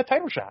in line for that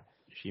title shot.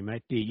 She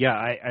might be. Yeah,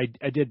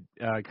 I did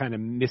kind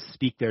of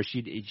misspeak there.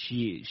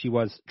 She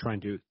was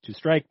trying to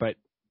strike, but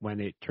when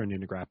it turned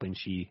into grappling,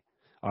 she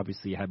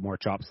obviously had more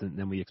chops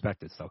than we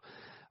expected. So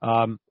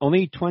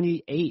only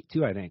 28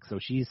 too, I think. So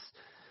she's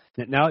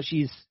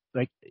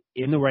like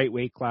in the right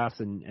weight class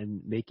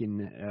and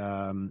making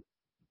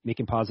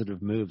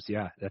positive moves.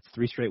 Yeah, that's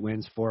 3 straight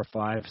wins, 4 or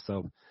 5.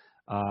 So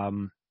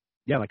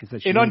yeah, like I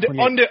said, she's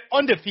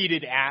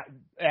undefeated at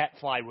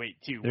flyweight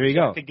too. There you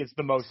go. I think it's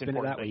the most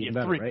important. That way, even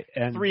better, right?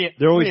 And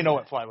 3-0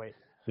 at flyweight.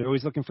 They're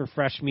always looking for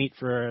fresh meat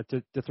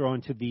to throw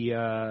into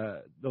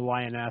the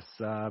lioness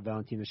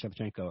Valentina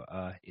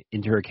Shevchenko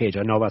into her cage.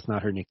 I know that's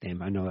not her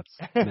nickname. I know that's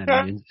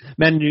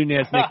Men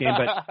Nunez's nickname,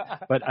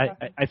 but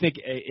I think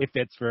it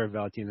fits for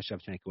Valentina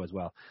Shevchenko as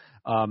well.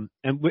 And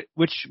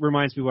which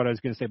reminds me what I was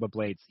going to say about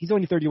Blades. He's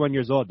only 31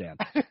 years old, Dan,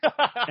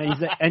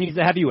 and he's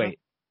a heavyweight.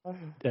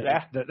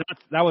 Yeah.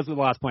 That was the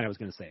last point I was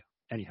going to say.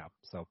 Anyhow,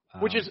 so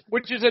which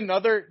is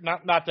another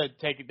not to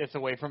take this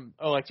away from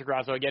Alexa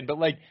Grasso again, but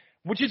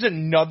which is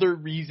another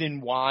reason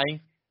why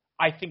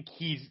I think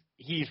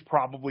he's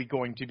probably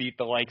going to beat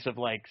the likes of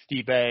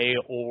Stipe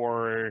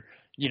or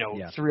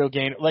surreal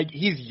game. Like,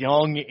 he's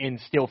young and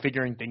still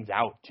figuring things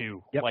out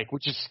too. Yep. Like,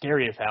 which is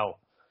scary as hell.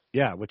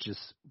 Yeah, which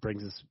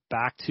brings us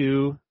back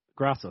to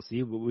Grasso.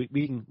 See,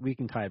 we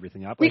can tie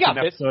everything up. We got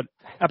this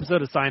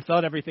episode of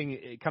Seinfeld. Everything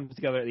it comes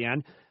together at the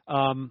end.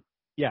 Grasso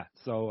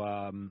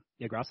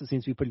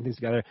seems to be putting things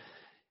together.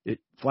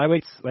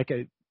 Flyweight's like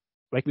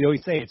we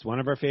always say, it's one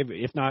of our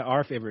favorite, if not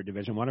our favorite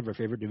division, one of our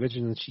favorite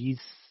divisions.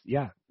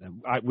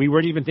 And we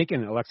weren't even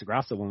thinking Alexa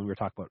Grasso when we were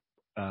talking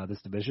about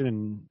this division,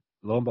 and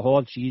lo and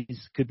behold,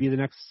 could be the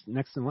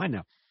next in line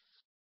now.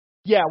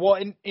 Yeah, well,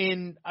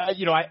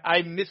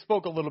 I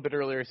misspoke a little bit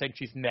earlier saying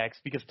she's next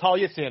because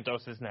Talia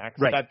Santos is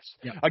next. Right. That's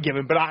a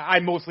given. But I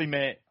mostly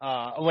meant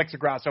Alexa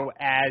Grasso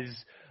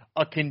as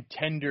a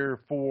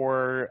contender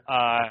for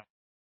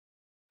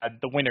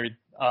the winner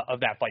of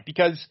that fight,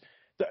 because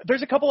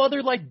there's a couple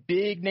other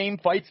big name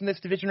fights in this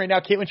division right now.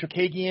 Caitlin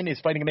Chookagian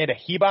is fighting Amanda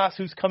Ribas,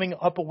 who's coming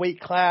up a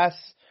weight class,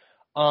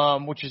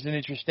 which is an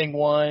interesting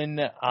one.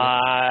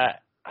 I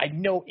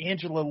know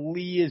Angela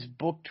Lee is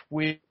booked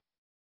with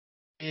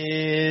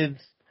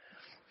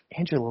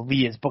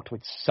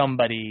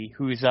somebody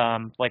who's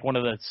one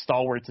of the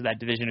stalwarts of that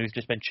division who's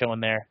just been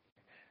chilling there.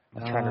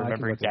 I'm trying to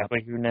remember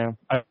exactly who now.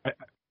 Are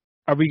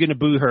we going to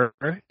boo her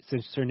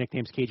since her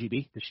nickname's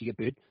KGB? Does she get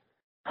booed?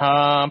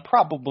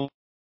 Probably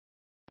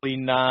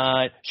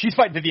not. She's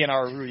fighting Viviana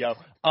Arroyo.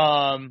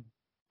 I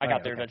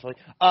got there eventually.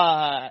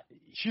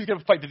 She's going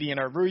to fight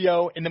Viviana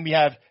Arroyo, and then we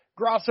have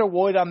Grasso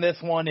Wood on this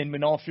one, and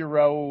Manal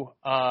Furo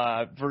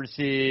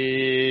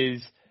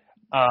versus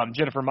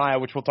Jennifer Maia,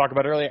 which we'll talk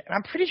about earlier. And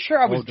I'm pretty sure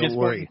I was don't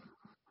worry.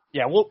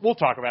 Yeah, we'll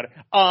talk about it.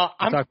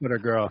 I'm talking about our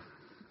girl.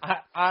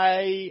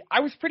 I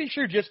was pretty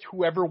sure just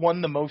whoever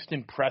won the most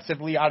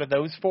impressively out of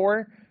those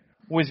four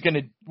was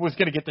gonna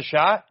get the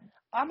shot.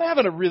 I'm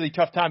having a really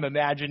tough time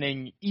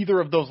imagining either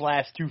of those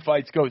last two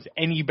fights goes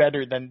any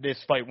better than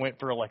this fight went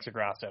for Alexa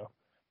Grasso.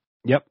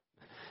 Yep,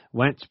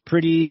 went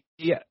pretty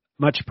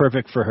much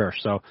perfect for her.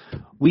 So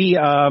we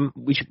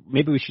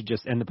should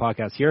just end the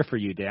podcast here for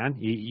you, Dan.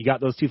 You got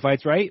those two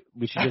fights right.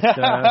 We should just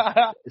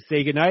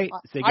say goodnight.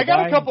 Say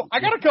goodbye. I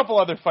got a couple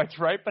other fights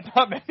right, but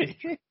not many.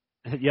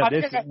 Yeah,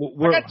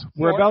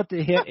 we're about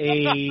to hit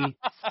a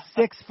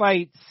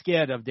 6-fight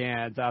skid of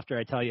Dan's after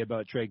I tell you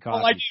about Trade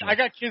Coffee. Well, I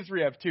got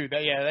Kizriev too.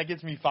 That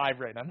gives me 5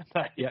 right on the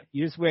night. Yeah,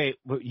 you just wait.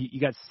 You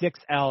got 6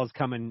 L's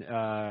coming,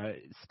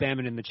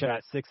 spamming in the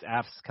chat. 6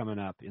 F's coming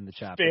up in the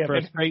chat.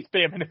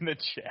 Spamming in the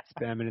chat.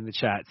 Spamming in the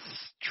chat.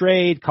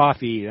 Trade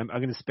Coffee. I'm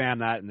going to spam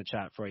that in the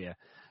chat for you.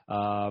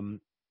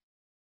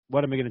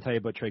 What am I going to tell you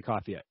about Trade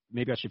Coffee?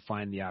 Maybe I should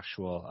find the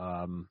actual.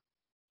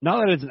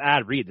 Not that it's an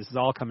ad read. This is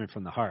all coming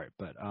from the heart.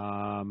 But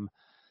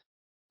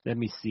let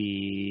me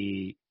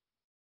see.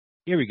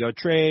 Here we go.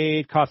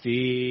 Trade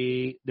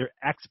Coffee. They're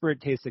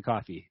expert taste of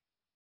coffee.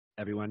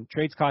 Everyone.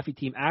 Trade's coffee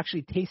team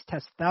actually taste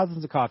tests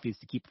thousands of coffees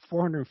to keep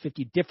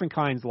 450 different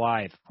kinds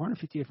live.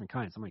 450 different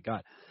kinds. Oh, my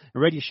God.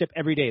 And ready to ship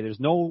every day.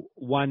 There's no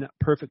one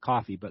perfect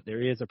coffee, but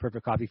there is a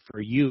perfect coffee for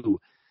you.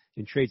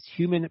 And Trade's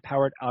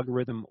human-powered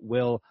algorithm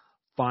will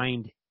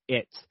find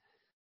it.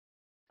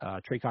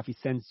 Trade Coffee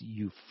sends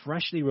you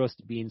freshly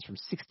roasted beans from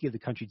 60 of the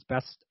country's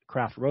best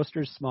craft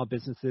roasters, small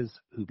businesses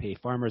who pay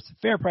farmers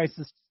fair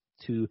prices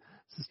to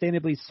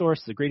sustainably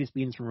source the greatest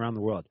beans from around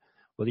the world.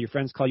 Whether your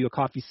friends call you a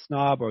coffee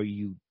snob or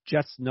you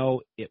just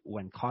know it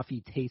when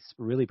coffee tastes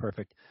really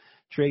perfect,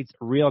 Trade's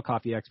real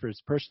coffee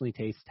experts personally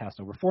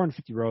test over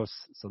 450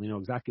 roasts, so they know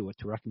exactly what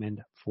to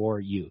recommend for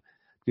you.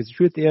 Because the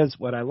truth is,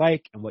 what I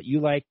like and what you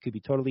like could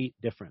be totally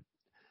different.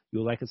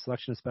 You'll like a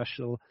selection of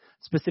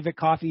specific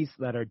coffees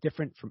that are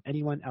different from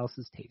anyone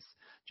else's taste.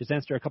 Just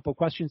answer a couple of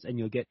questions, and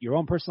you'll get your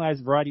own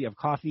personalized variety of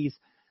coffees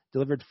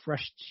delivered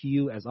fresh to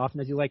you as often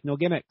as you like. No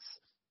gimmicks.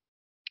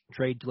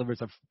 Trade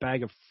delivers a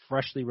bag of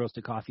freshly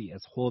roasted coffee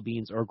as whole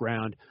beans or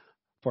ground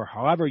for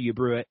however you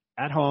brew it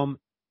at home,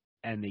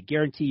 and they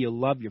guarantee you'll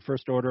love your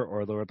first order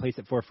or they'll replace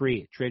it for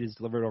free. Trade has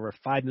delivered over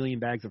 5 million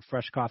bags of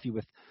fresh coffee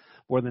with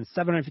more than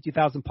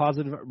 750,000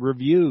 positive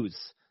reviews.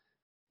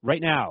 Right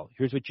now,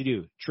 here's what you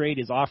do. Trade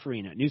is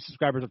offering new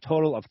subscribers a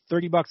total of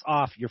 $30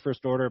 off your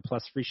first order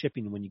plus free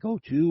shipping when you go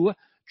to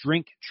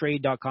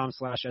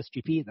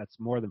drinktrade.com/SGP. That's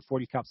more than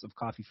 40 cups of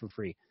coffee for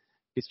free.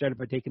 Get started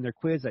by taking their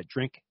quiz at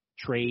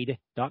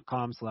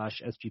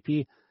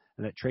drinktrade.com/SGP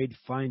and let Trade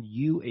find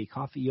you a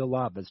coffee you'll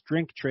love. That's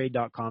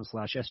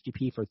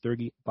drinktrade.com/SGP for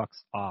 $30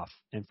 off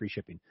and free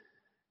shipping.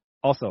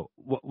 Also,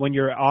 when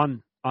you're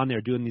on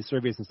there doing these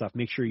surveys and stuff,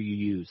 make sure you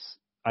use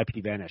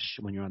IPVanish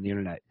when you're on the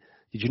internet.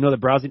 Did you know that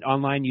browsing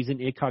online using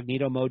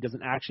incognito mode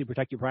doesn't actually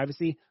protect your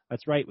privacy?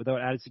 That's right.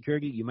 Without added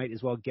security, you might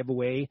as well give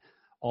away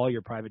all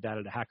your private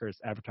data to hackers,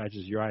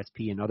 advertisers, your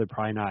ISP, and other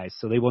prying eyes,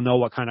 so they will know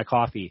what kind of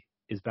coffee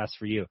is best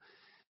for you.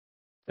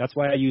 That's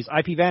why I use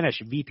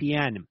IPVanish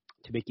VPN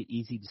to make it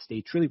easy to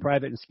stay truly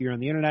private and secure on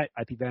the internet.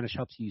 IPVanish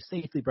helps you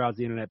safely browse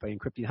the internet by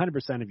encrypting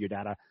 100% of your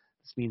data.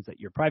 This means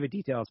that your private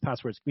details,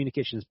 passwords,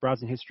 communications,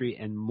 browsing history,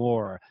 and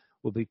more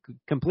will be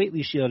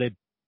completely shielded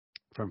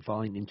from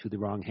falling into the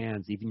wrong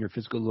hands. Even your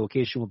physical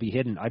location will be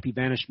hidden.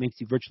 IPVanish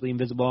makes you virtually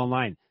invisible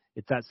online.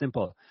 It's that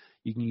simple.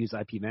 You can use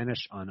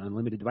IPVanish on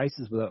unlimited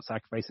devices without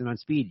sacrificing on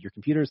speed. Your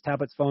computers,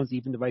 tablets, phones,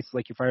 even devices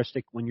like your Fire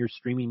Stick when you're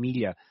streaming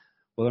media.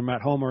 Whether I'm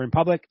at home or in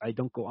public, I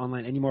don't go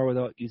online anymore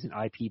without using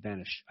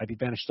IPVanish.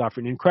 IPVanish is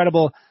offering an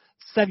incredible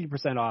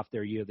 70% off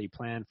their yearly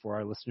plan for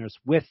our listeners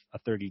with a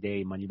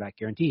 30-day money-back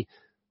guarantee.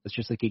 That's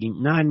just like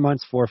getting 9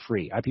 months for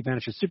free.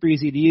 IPVanish is super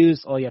easy to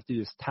use. All you have to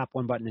do is tap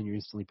one button and you're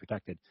instantly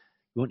protected.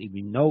 You won't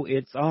even know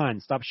it's on.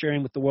 Stop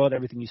sharing with the world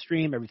everything you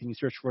stream, everything you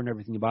search for, and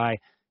everything you buy.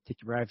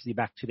 Take your privacy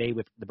back today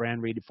with the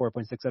brand rated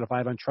 4.6 out of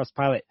 5 on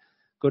Trustpilot.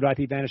 Go to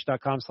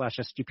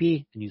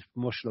IPVanish.com/SGP and use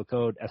promotional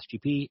code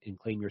SGP and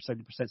claim your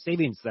 70%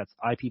 savings. That's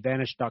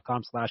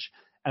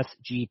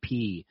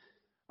IPVanish.com/SGP.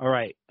 All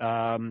right.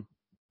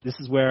 This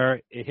is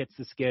where it hits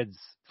the skids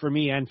for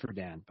me and for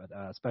Dan, but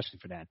especially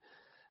for Dan.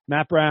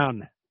 Matt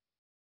Brown,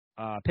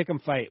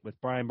 pick'em fight with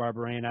Bryan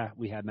Barberena.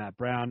 We had Matt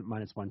Brown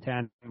minus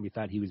 110. We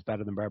thought he was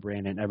better than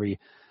Barberena in every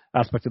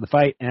aspect of the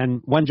fight,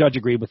 and one judge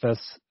agreed with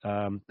us.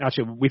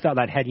 Actually, we thought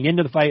that heading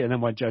into the fight, and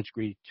then one judge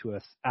agreed to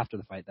us after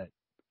the fight that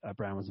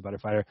Brown was a better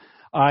fighter.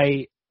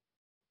 I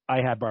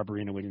had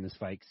Barberena winning this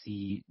fight because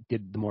he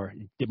did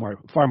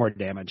far more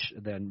damage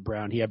than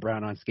Brown. He had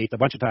Brown on skates a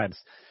bunch of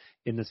times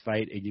in this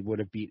fight, and he would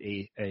have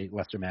beat a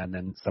lesser man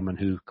than someone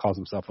who calls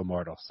himself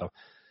immortal. So,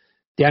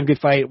 damn good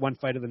fight, one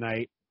fight of the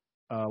night,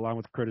 along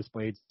with Curtis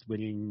Blades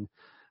winning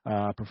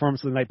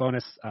performance of the night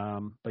bonus.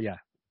 But yeah,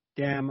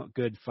 damn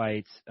good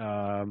fight.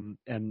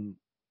 And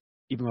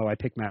even though I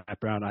picked Matt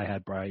Brown, I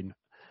had Bryan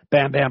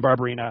Bam Bam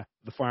Barberena,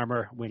 the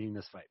farmer, winning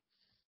this fight.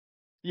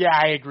 Yeah,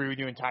 I agree with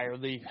you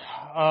entirely.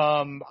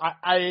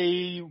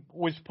 I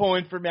was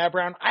pulling for Matt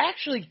Brown. I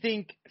actually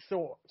think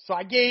so. So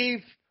I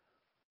gave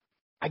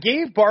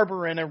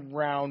Barberena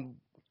round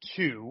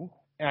 2,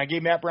 and I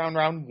gave Matt Brown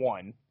round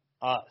 1.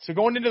 So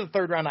going into the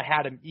third round, I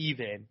had him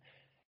even,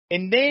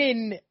 and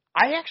then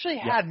I actually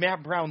had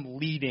Matt Brown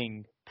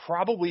leading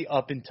probably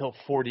up until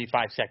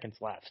 45 seconds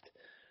left,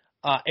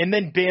 and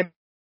then Bam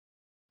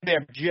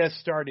Bam just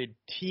started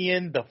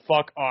teeing the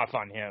fuck off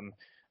on him.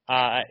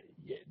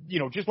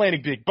 Just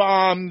landing big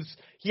bombs.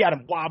 He had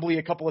him wobbly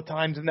a couple of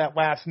times in that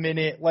last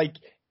minute.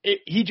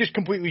 He just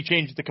completely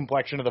changed the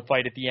complexion of the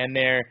fight at the end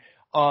there.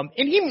 And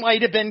he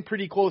might have been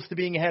pretty close to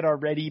being ahead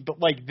already, but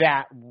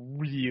that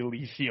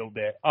really sealed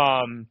it.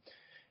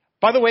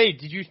 By the way,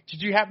 did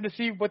you happen to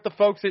see what the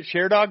folks at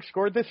ShareDog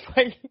scored this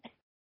fight?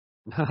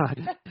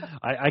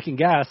 I can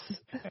guess.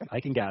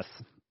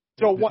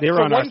 So they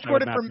were on one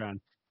scored it for Matt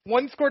Brown.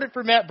 One scored it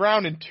for Matt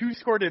Brown, and 2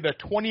 scored it a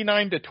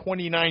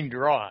 29-29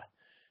 draw.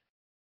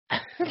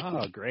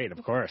 Oh, great!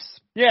 Of course.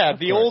 Yeah,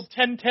 the old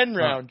 10-10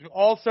 round,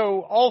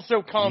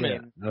 also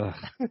common. Yeah.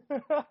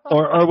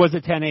 or was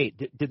it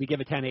 10-8? Did they give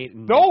it 10-8?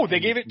 No,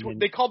 they gave it.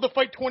 They called the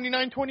fight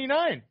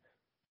 29-29.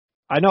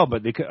 I know,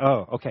 but they could.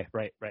 Oh, okay,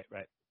 right.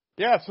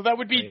 Yeah, so that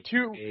would be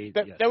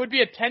that would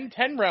be a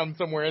 10-10 round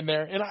somewhere in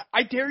there, and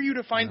I dare you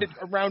to find a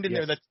round in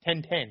there that's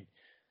 10-10.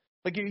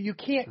 You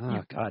can't.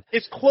 Oh God!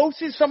 As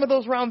close as some of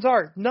those rounds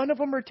are, none of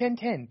them are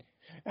 10-10.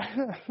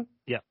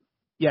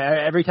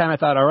 Yeah, every time I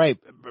thought, all right,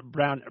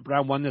 Brown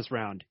won this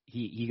round,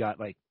 he got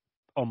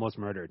almost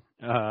murdered.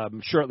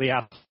 Shortly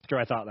after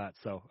I thought that,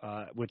 so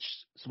which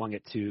swung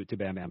it to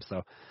Bam Bam.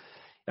 So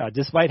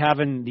despite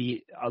having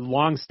a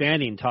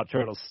long-standing Top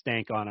Turtle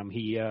stank on him,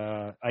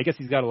 I guess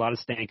he's got a lot of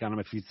stank on him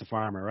if he's the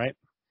farmer, right?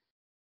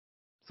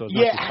 So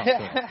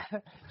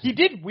it's he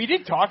did. We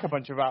did talk a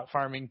bunch about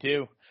farming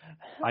too.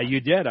 You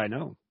did, I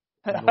know.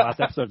 In the last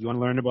episode, if you want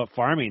to learn about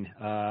farming,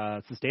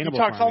 sustainable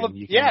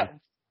farming,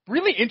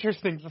 really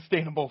interesting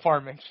sustainable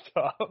farming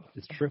stuff.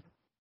 It's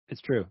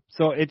true.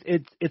 So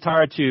it's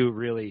hard to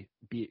really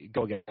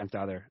go against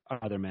other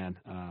man,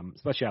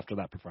 especially after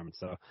that performance.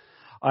 So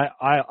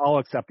I'll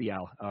accept the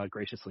L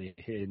graciously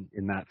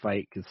in that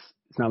fight because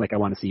it's not like I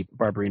want to see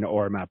Barberena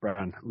or Matt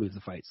Brown lose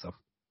the fight. So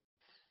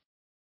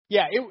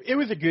yeah, it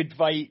was a good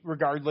fight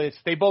regardless.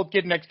 They both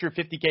get an extra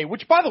 $50K,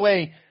 which by the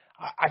way,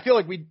 I feel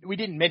like we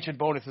didn't mention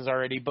bonuses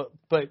already, but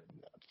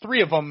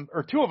 3 of them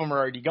or 2 of them are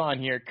already gone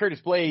here.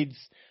 Curtis Blades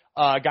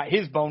got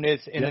his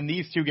bonus, and then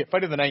these 2 get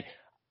fight of the night.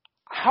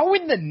 How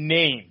in the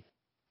name,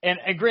 and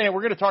granted,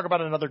 we're going to talk about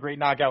another great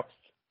knockout,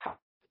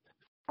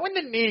 how in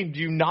the name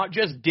do you not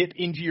just dip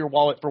into your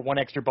wallet for 1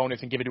 extra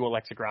bonus and give it to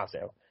Alexa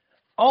Grasso?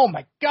 Oh,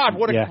 my God,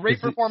 what a great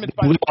performance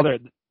by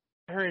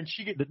her. And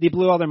they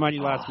blew all their money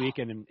last week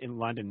in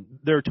London.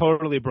 They're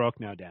totally broke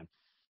now, Dan.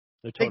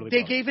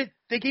 They gave it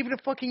a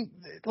fucking,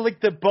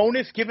 the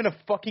bonus given a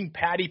fucking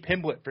Paddy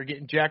Pimblett for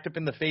getting jacked up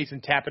in the face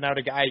and tapping out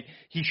a guy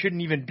he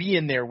shouldn't even be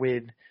in there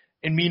with.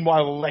 And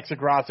meanwhile, Alexa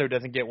Grasso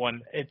doesn't get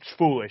one. It's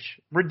foolish.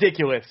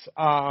 Ridiculous.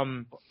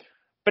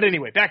 But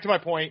anyway, back to my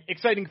point.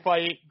 Exciting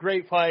fight.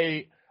 Great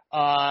fight.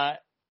 I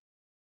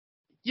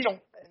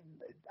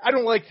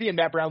don't like seeing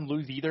Matt Brown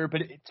lose either,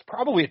 but it's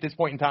probably at this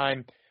point in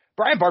time,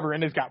 Bryan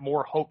Barberena's got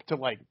more hope to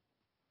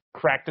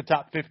crack the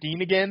top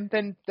 15 again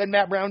than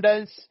Matt Brown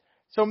does.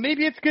 So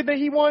maybe it's good that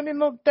he won in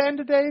the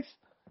end of days.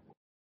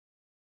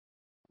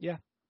 Yeah,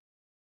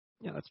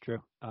 that's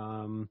true.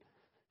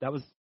 That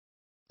was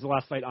the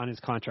last fight on his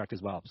contract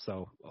as well.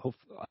 So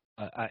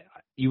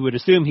you would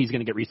assume he's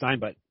going to get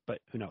re-signed, but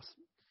who knows?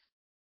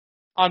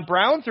 On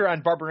Browns or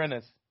on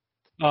Barberenas?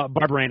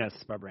 Barberenas.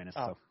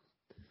 Oh. So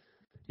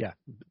yeah,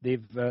 they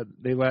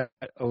let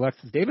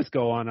Alexis Davis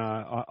go on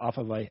off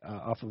of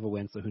a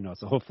win. So who knows?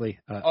 So hopefully,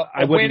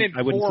 I wouldn't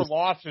 4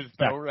 losses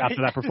though, right?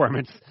 After that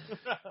performance.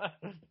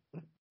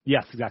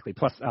 Yes, exactly.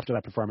 Plus, after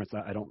that performance,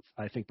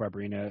 I think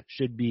Barberena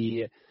should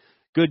be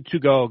good to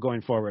go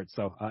going forward.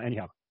 So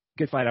anyhow,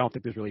 good fight. I don't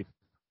think there's really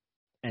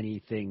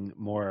anything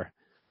more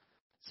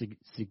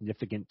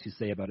significant to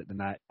say about it than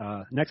that.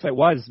 Next fight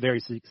was very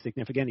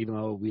significant, even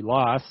though we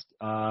lost.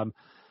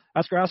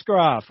 Askar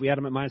Askarov, we had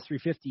him at minus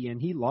 350, and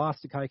he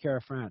lost to Kai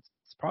Kara-France.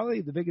 It's probably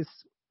the biggest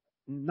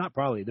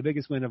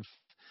win of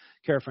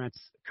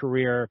Kara-France's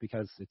career,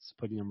 because it's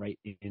putting him right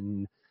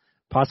in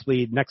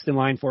possibly next in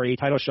line for a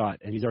title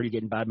shot, and he's already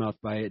getting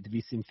badmouthed by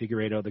Deiveson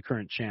Figueiredo, the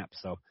current champ.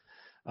 So,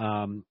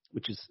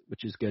 which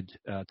is good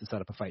to set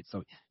up a fight.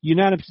 So,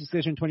 unanimous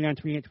decision,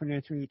 29-28,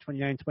 29-28,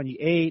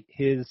 29-28.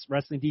 His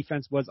wrestling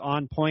defense was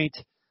on point,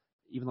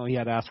 even though he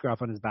had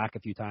Askarov on his back a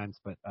few times,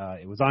 but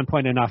it was on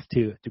point enough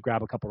to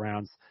grab a couple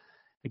rounds.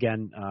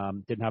 Again,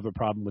 didn't have a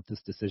problem with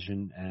this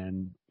decision,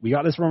 and we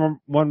got this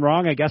one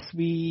wrong. I guess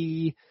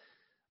we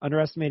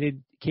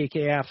underestimated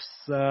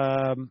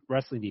KKF's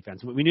wrestling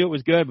defense. We knew it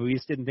was good, but we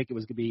just didn't think it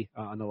was going to be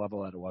on the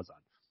level that it was on.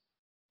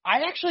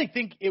 I actually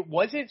think it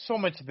wasn't so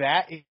much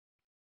that.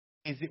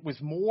 It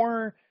was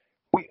more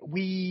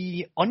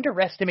we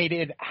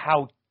underestimated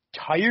how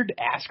tired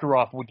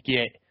Askarov would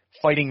get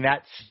fighting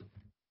that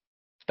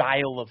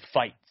style of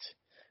fight.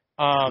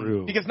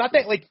 Because not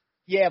that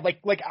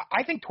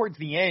I think towards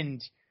the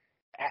end,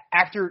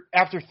 after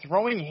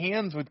throwing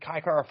hands with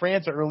Kai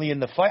Kara-France early in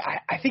the fight,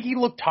 I think he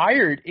looked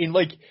tired and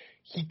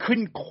he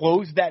couldn't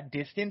close that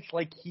distance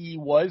like he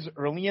was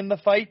early in the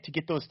fight to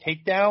get those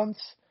takedowns.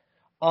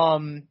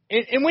 And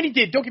when he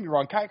did, don't get me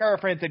wrong, Kai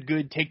Kara-France had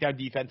good takedown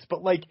defense,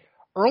 but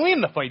early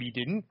in the fight he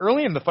didn't.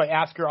 Early in the fight,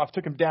 Askarov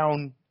took him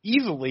down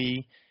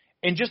easily,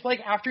 and just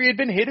after he had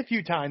been hit a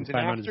few times, and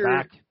after on his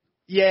back.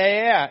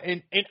 Yeah,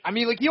 and I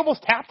mean, he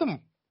almost tapped him.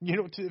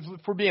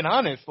 If we're being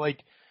honest,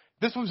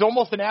 this was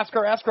almost an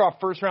Askarov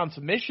first round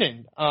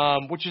submission,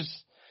 which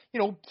is,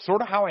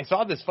 sort of how I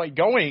saw this fight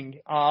going.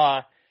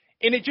 And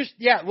it just,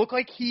 it looked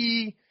like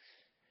he,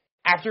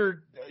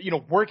 after,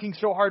 working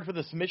so hard for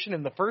the submission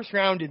in the first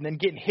round and then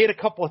getting hit a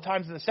couple of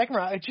times in the second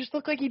round, it just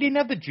looked like he didn't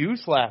have the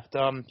juice left.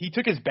 He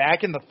took his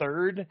back in the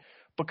third,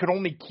 but could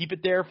only keep it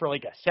there for a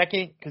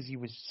second because he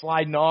was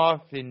sliding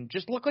off and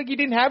just looked like he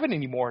didn't have it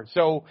anymore.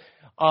 So,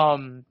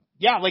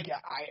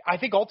 I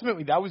think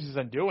ultimately that was his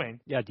undoing.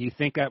 Yeah, do you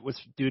think that was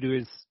due to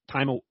his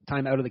time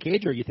out of the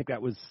cage, or do you think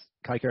that was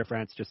Kai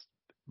Kara-France just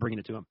bringing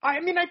it to him? I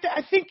mean,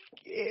 I think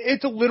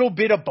it's a little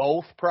bit of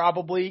both,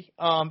 probably.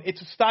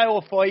 It's a style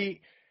of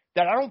fight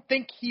that I don't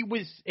think he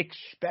was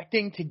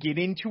expecting to get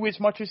into as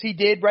much as he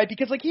did, right?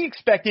 Because he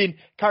expected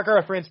Kai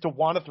Kara-France to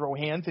want to throw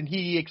hands, and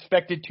he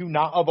expected to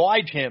not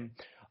oblige him.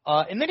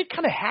 And then he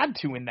kind of had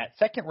to in that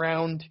second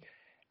round.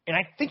 And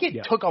I think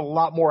it took a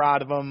lot more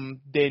out of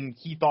him than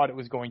he thought it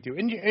was going to.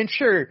 And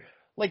sure,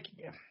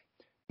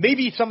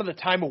 maybe some of the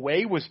time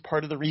away was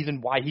part of the reason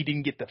why he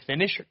didn't get the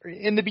finish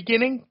in the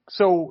beginning.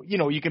 So,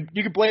 you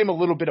could blame a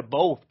little bit of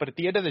both. But at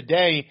the end of the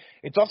day,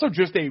 it's also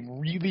just a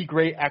really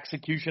great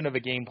execution of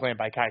a game plan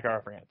by Kai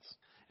Kara-France.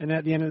 And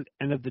at the end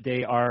of the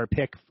day, our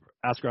pick,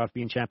 Askarov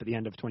being champ at the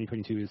end of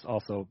 2022, is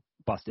also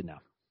busted now.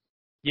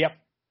 Yep.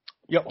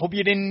 Hope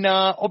you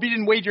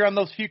didn't wager on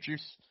those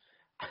futures.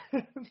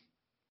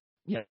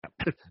 Yeah.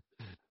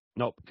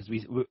 Nope, because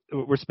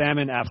we're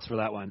spamming Fs for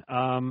that one.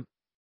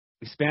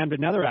 We spammed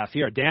another F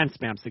here. Dan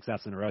spammed 6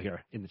 Fs in a row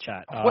here in the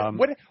chat.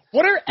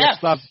 What are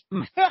Fs?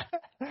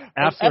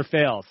 Fs or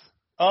fails.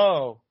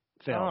 Oh.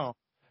 Fails.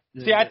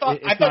 Oh. See, I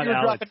thought you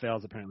were dropping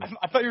fails apparently.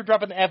 I thought you were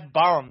dropping F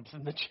bombs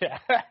in the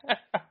chat.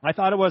 I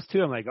thought it was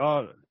too. I'm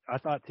I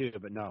thought too,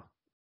 but no.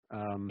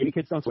 Maybe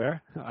kids don't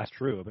swear. That's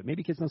true, but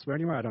maybe kids don't swear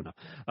anymore. I don't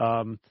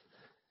know.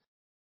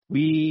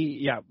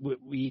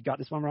 We got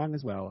this one wrong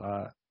as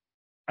well.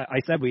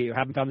 I said we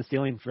haven't found the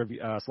ceiling for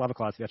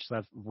Slavikolas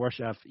Vyacheslav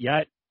Vorshev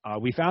yet.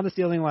 We found the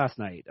ceiling last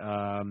night.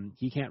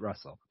 He can't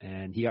wrestle,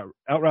 and he got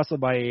out-wrestled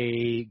by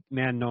a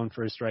man known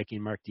for his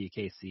striking, Mark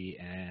Diakese,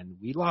 and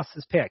we lost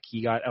his pick.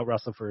 He got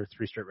out-wrestled for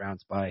 3 straight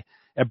rounds by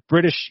a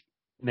British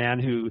man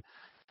who,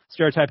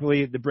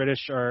 stereotypically, the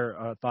British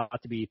are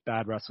thought to be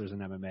bad wrestlers in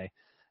MMA,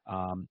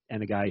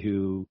 and a guy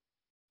who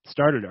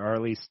started, or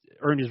at least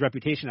earned his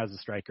reputation as a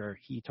striker.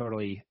 He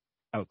totally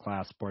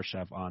outclassed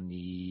Borshev on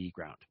the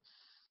ground.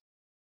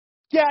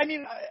 Yeah, I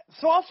mean,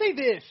 so I'll say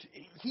this.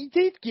 He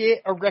did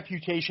get a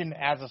reputation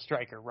as a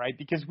striker, right?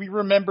 Because we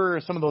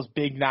remember some of those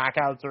big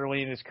knockouts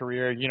early in his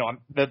career.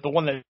 The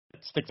one that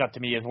sticks out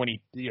to me is when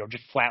he,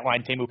 just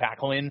flatlined Teemu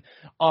Packalén.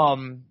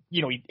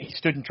 He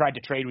stood and tried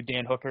to trade with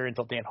Dan Hooker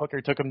until Dan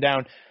Hooker took him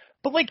down.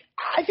 But,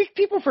 I think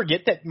people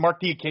forget that Mark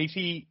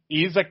Diakese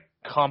is a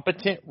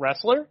competent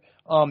wrestler.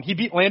 He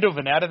beat Lando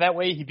Vannata that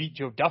way. He beat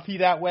Joe Duffy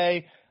that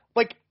way.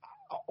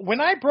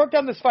 when I broke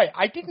down this fight,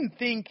 I didn't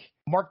think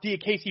Mark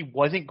Diakiese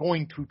wasn't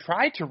going to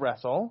try to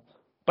wrestle,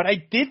 but I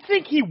did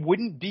think he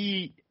wouldn't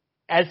be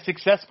as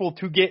successful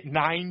to get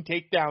 9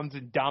 takedowns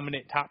and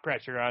dominant top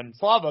pressure on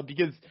Slava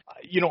because,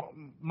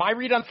 my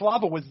read on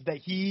Slava was that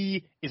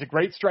he is a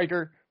great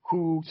striker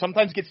who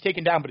sometimes gets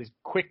taken down but is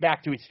quick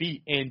back to his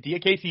feet, and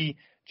Diakiese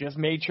just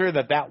made sure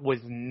that was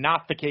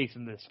not the case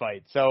in this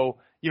fight. So,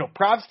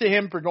 props to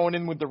him for going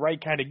in with the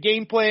right kind of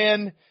game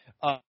plan.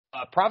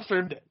 Props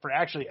for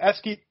actually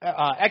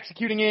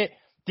executing it.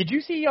 Did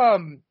you see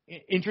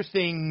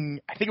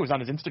interesting, I think it was on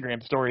his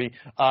Instagram story,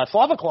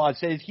 Slava Claus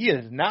says he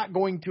is not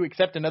going to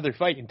accept another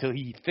fight until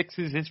he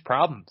fixes his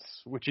problems,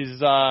 which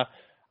is I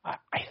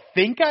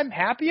think I'm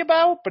happy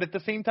about, but at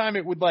the same time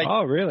it would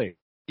Oh, really?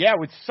 Yeah, it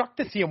would suck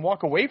to see him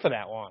walk away for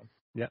that long.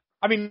 Yeah.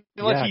 I mean,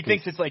 unless he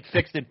thinks it's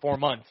fixed in 4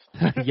 months.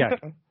 Yeah.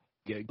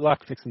 Good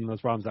luck fixing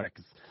those problems there.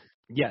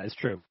 Yeah, it's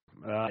true.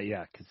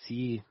 Because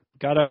he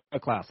got a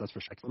class, that's for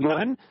sure.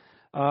 Then,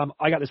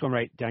 I got this one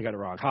right. Dan got it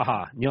wrong.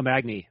 Haha. Neil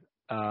Magny.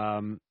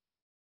 The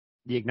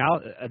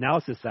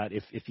analysis that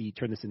if he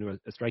turned this into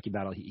a striking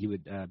battle, he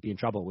would be in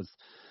trouble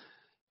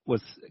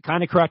was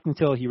kind of correct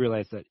until he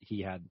realized that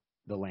he had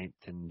the length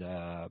and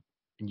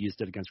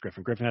used it against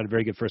Griffin. Griffin had a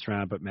very good first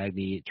round, but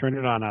Magny turned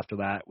it on after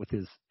that with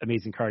his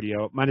amazing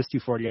cardio. Minus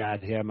 240 I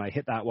had him. I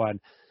hit that one.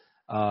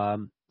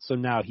 So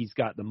now he's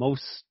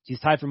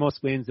tied for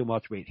most wins in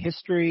welterweight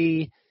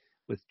history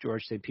with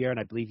George St. Pierre, and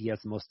I believe he has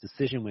the most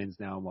decision wins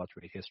now in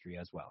welterweight history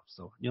as well.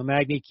 So Neil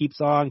Magny keeps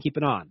on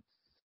keeping on.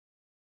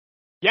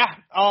 Yeah,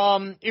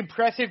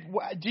 impressive.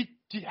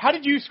 How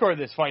did you score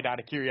this fight out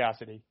of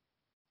curiosity?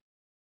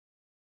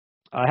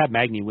 I had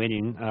Magny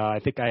winning. I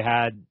think I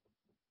had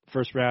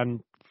first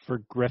round for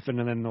Griffin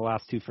and then the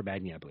last 2 for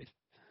Magny, I believe.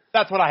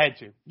 That's what I had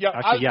too. Yeah,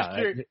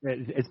 actually,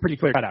 it's pretty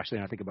clear cut actually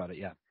when I think about it,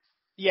 yeah.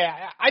 Yeah,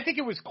 I think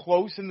it was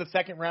close in the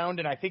second round,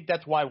 and I think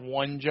that's why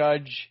one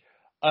judge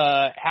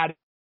had it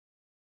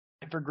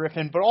for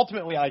Griffin, but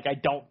ultimately, I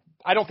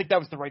don't think that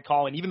was the right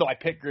call, and even though I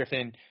picked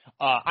Griffin,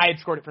 I had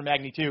scored it for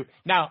Magny too.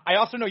 Now, I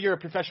also know you're a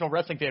professional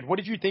wrestling fan. What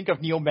did you think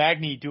of Neil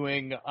Magny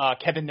doing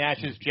Kevin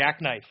Nash's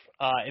jackknife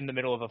in the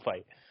middle of a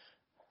fight?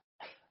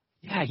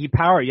 Yeah, he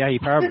powered.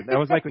 That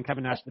was like when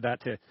Kevin Nash did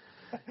that to.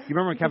 You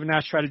remember when Kevin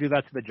Nash tried to do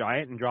that to the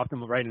Giant and dropped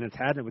him right in his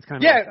head? It was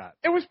kind of like that.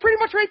 It was pretty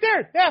much right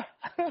there. Yeah.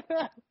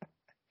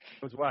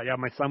 It was wild. Yeah,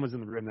 my son was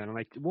in the room then. I'm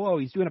like, whoa,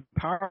 he's doing a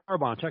power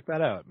bomb. Check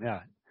that out. Yeah.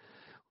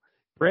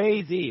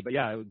 Crazy. But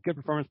yeah, good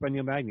performance by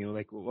Neil Magny.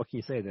 Like, what can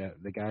you say?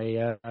 The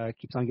guy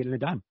keeps on getting it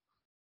done.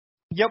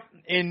 Yep.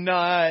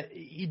 And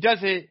he does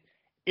it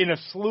in a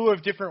slew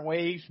of different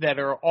ways that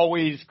are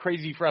always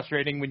crazy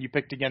frustrating when you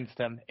picked against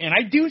him. And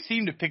I do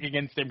seem to pick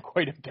against him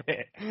quite a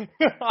bit.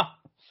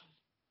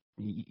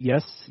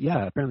 Yes.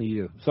 Yeah, apparently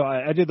you do. So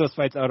I did those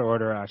fights out of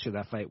order. Actually,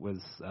 that fight was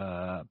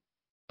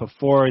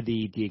before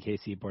the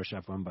Diakiese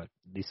Borshev one, but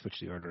they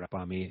switched the order up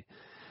on me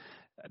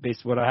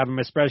based on what I have in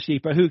my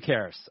spreadsheet, but who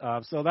cares?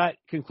 So that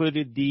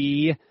concluded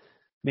the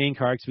main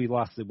card because we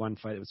lost the one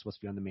fight that was supposed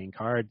to be on the main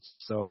card.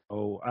 So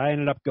I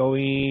ended up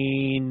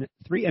going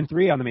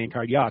 3-3 on the main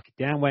card. Yuck.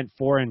 Dan went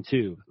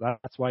 4-2.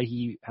 That's why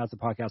he has a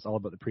podcast all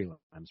about the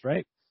prelims,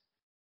 right?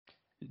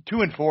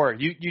 2-4.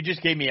 You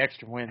just gave me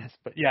extra wins,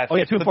 but yeah. Oh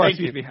yeah, 2-4.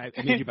 Excuse me.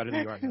 I made you better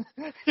than you are.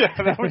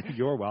 Yeah,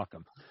 you're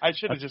welcome. I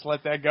should have just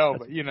let that go,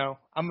 but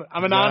I'm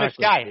an honest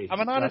guy. I'm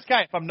an honest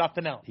guy if I'm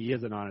nothing else. He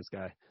is an honest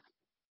guy.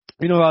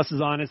 You know who else is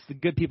honest? The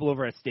good people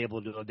over at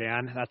Stable Duo,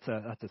 Dan. That's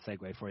a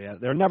segue for you.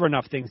 There are never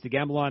enough things to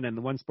gamble on, and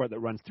the one sport that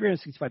runs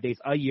 365 days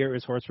a year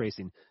is horse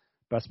racing.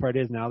 Best part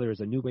is now there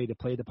is a new way to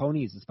play the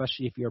ponies,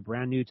 especially if you're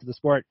brand new to the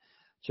sport.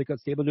 Check out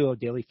Stable Duo,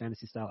 daily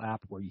fantasy-style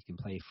app where you can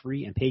play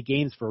free and pay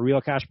games for real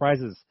cash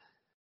prizes.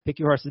 Pick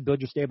your horses, build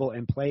your stable,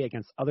 and play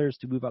against others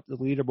to move up the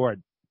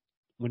leaderboard.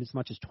 Win as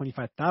much as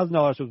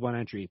 $25,000 with one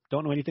entry.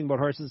 Don't know anything about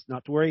horses?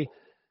 Not to worry.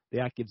 The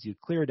app gives you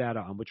clear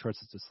data on which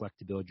horses to select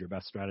to build your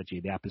best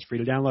strategy. The app is free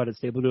to download at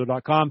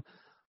StableDuo.com.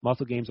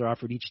 Multiple games are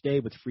offered each day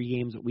with free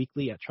games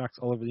weekly at tracks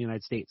all over the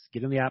United States.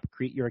 Get in the app,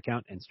 create your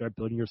account, and start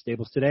building your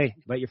stables today.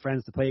 Invite your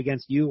friends to play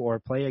against you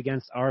or play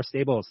against our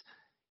stables.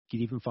 You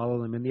can even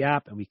follow them in the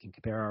app, and we can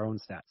compare our own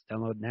stats.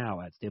 Download now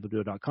at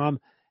StableDuo.com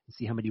and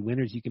see how many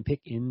winners you can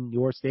pick in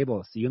your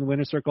stable. See you in the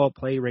winner's circle.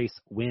 Play, race,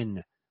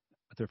 win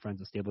with our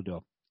friends at Stable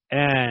Duo.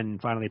 And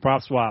finally,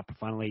 Prop Swap.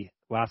 Finally,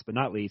 last but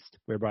not least,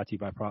 we're brought to you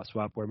by Prop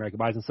Swap, where America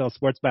buys and sells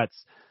sports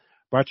bets.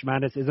 March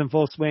Madness is in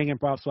full swing, and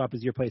Prop Swap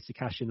is your place to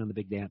cash in on the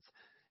big dance.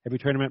 Every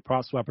tournament,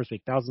 Prop Swappers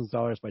make thousands of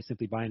dollars by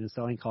simply buying and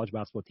selling college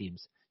basketball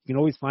teams. You can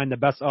always find the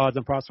best odds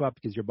on Prop Swap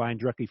because you're buying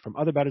directly from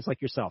other bettors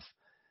like yourself.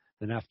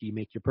 Then after you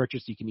make your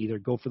purchase, you can either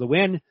go for the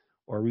win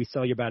or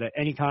resell your bet at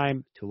any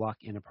time to lock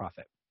in a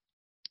profit.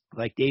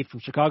 Like Dave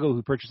from Chicago,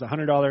 who purchased a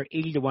 $100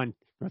 80-1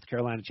 North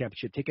Carolina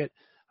championship ticket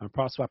on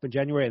Prop Swap in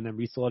January and then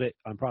resold it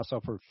on Prop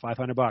Swap for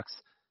 $500.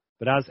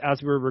 But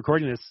as we're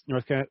recording this,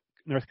 North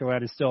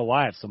Carolina is still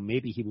alive, so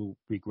maybe he will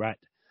regret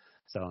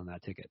selling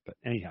that ticket. But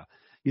anyhow,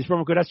 use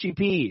promo code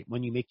SGP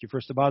when you make your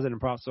first deposit, and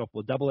Prop Swap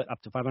will double it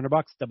up to $500.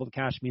 Double the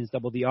cash means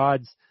double the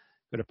odds.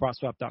 Go to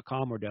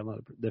PropSwap.com or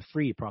download the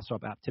free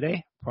PropSwap app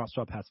today.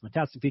 PropSwap has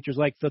fantastic features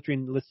like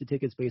filtering listed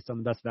tickets based on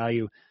the best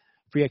value,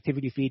 free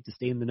activity feed to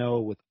stay in the know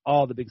with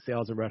all the big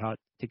sales and red hot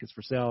tickets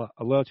for sale,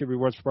 a loyalty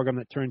rewards program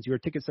that turns your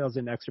ticket sales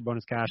into extra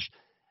bonus cash,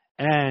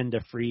 and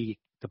a free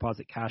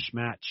deposit cash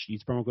match.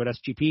 Use promo code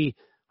SGP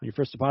on your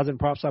first deposit, and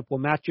PropSwap will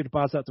match your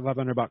deposit up to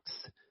 $500.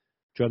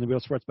 Join the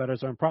real sports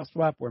bettors on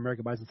PropSwap, where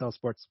America buys and sells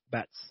sports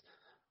bets.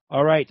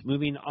 All right,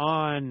 moving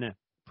on.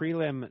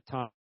 Prelim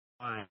time.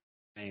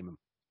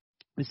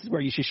 This is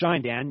where you should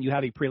shine, Dan. You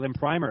have a prelim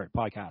primer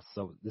podcast,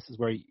 so this is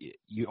where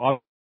you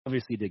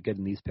obviously did good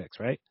in these picks,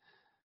 right?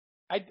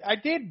 I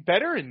did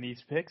better in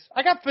these picks.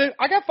 I got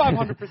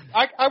 500%.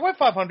 I went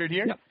 500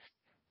 here. Yep.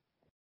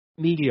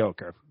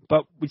 Mediocre,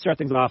 but we start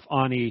things off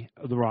on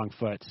the wrong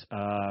foot.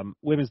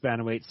 Women's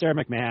bantamweight, Sarah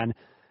McMahon,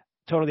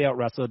 totally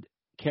out-wrestled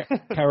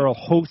Carol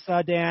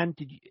Hosa. Dan,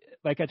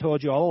 like I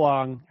told you all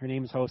along, her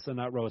name is Hosa,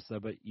 not Rosa,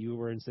 but you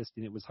were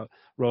insisting it was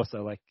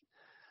Rosa, like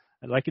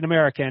an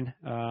American.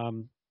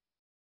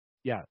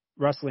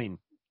 Wrestling.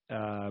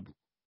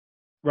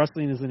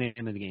 Wrestling is the name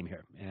of the game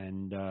here,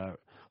 and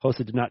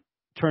Hosa did not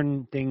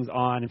turn things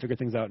on and figure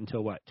things out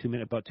until about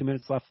 2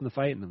 minutes left in the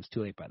fight, and it was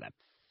too late by then.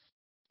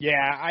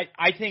 Yeah,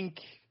 I think,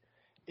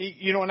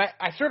 and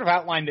I sort of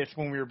outlined this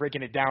when we were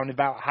breaking it down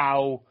about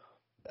how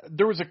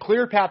there was a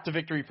clear path to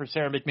victory for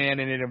Sarah McMahon,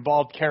 and it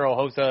involved Carol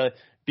Hosa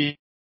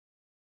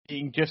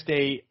being just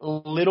a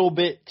little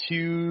bit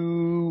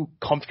too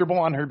comfortable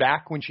on her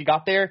back when she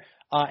got there.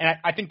 And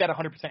I think that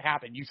 100%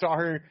 happened. You saw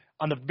her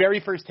on the very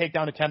first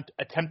takedown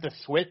attempt to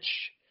switch,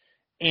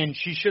 and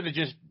she should have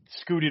just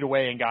scooted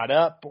away and got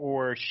up,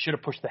 or she should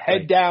have pushed the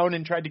head down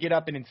and tried to get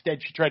up, and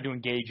instead she tried to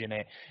engage in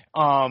it,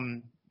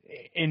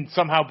 and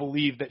somehow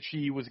believed that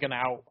she was going to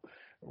out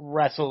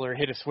wrestle or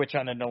hit a switch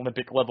on an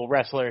Olympic level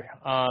wrestler.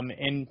 I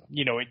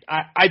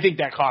think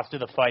that cost her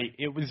the fight.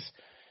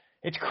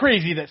 It's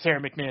crazy that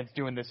Sarah McMahon's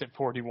doing this at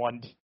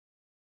 41,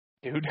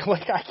 dude.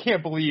 Like, I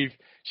can't believe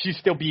she's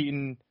still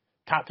beating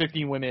top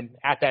 15 women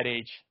at that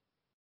age.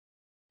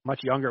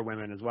 Much younger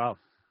women as well.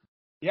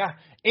 Yeah,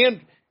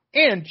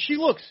 and she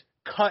looks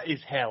cut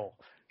as hell.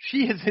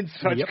 She is in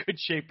such good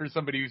shape for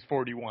somebody who's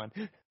 41.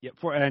 Yep,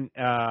 and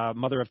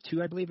mother of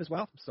two, I believe, as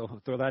well. So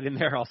throw that in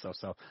there also.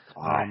 So,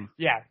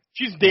 yeah,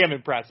 she's damn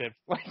impressive.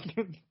 Like,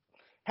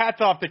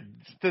 hats off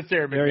to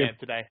Sarah McMahon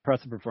today.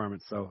 Impressive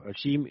performance. So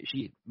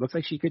she looks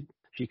like she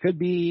could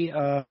be.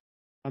 It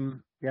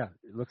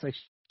looks like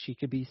she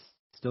could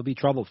still be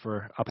trouble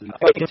for up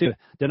to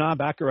Denan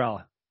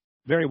Baccarel.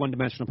 Very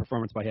one-dimensional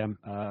performance by him.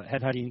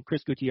 Headhunting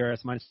Chris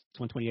Gutierrez minus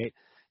 128.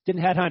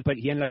 Didn't headhunt, but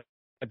he ended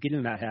up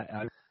getting that head.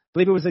 I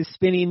believe it was a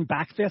spinning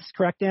back fist,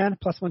 correct, Dan?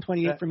 Plus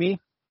 128 for me.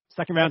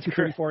 Second round,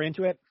 234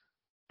 into it.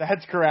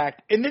 That's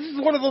correct. And this is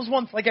one of those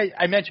ones, like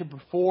I mentioned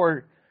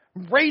before,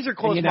 razor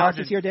close Any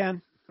margins here,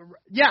 Dan?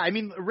 Yeah, I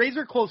mean,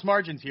 razor close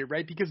margins here,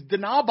 right? Because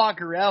Denan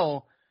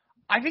Baccarel,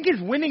 I think, is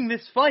winning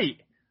this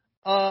fight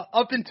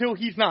up until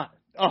he's not,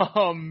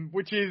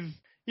 which is,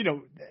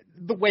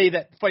 the way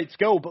that fights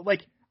go. But,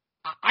 like,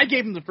 I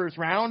gave him the first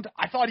round.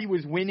 I thought he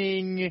was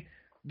winning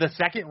the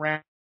second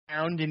round,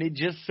 and it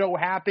just so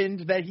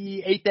happened that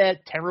he ate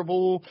that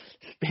terrible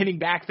spinning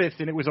back fist,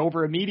 and it was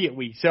over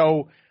immediately.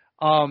 So,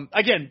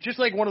 again, just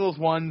like one of those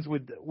ones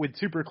with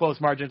super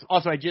close margins.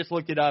 Also, I just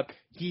looked it up.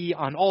 He,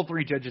 on all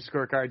three judges'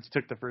 scorecards,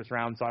 took the first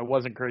round, so I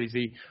wasn't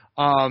crazy.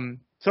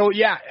 So,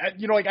 yeah,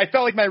 I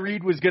felt like my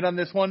read was good on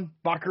this one.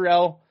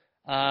 Baccarel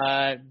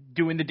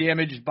doing the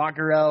damage.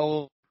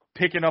 Baccarel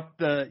picking up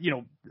the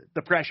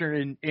pressure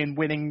and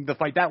winning the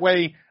fight that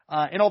way.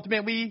 And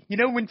ultimately,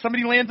 when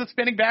somebody lands a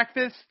spinning back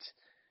fist,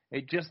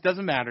 it just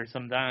doesn't matter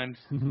sometimes.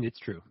 It's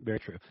true. Very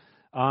true.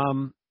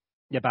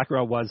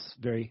 Baccarel was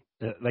very,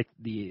 like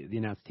the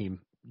announced team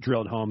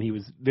drilled home. He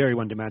was very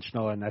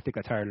one-dimensional, and I think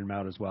I tired him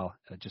out as well.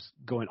 Just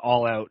going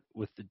all out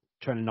with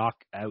trying to knock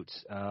out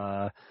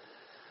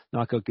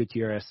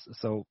Gutierrez.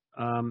 So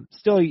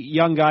still a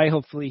young guy.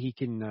 Hopefully he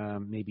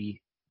can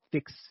maybe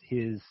fix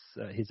his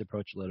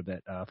approach a little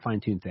bit,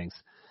 fine-tune things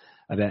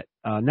a bit.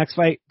 Next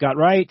fight got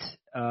right.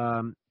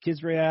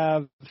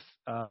 Kizraev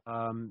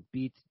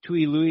beat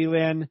Tui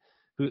Luilin,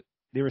 who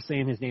they were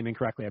saying his name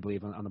incorrectly, I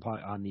believe, on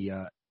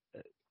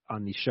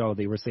the show.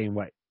 They were saying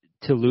what,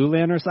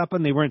 Tululin or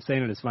something. They weren't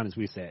saying it as fun as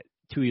we say it.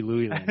 Tui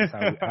Luilin is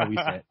how we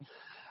say it.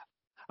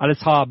 On his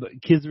hob,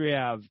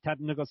 Kizraev,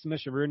 technical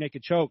submission, rear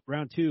naked choke,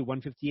 round 2,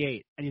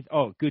 158. And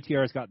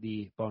Gutierrez got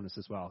the bonus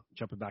as well.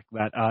 Jumping back to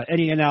that.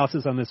 Any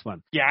analysis on this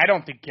one? Yeah, I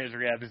don't think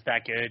Kizraev is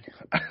that good.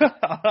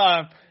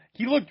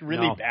 He looked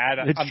really bad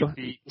on the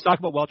feet. Let's talk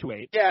about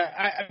welterweight. Yeah,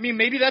 I mean,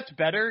 maybe that's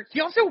better.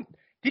 He also,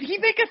 did he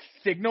make a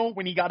signal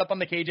when he got up on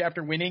the cage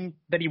after winning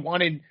that he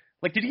wanted,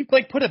 did he,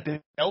 put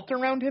a belt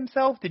around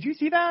himself? Did you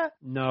see that?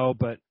 No,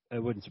 but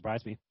it wouldn't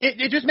surprise me.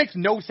 It just makes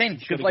no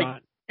sense because,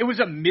 it was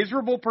a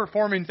miserable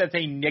performance as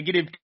a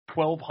negative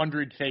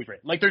 1,200 favorite.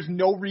 There's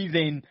no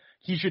reason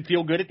he should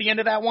feel good at the end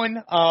of that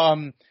one.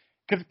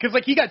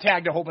 Because he got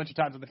tagged a whole bunch of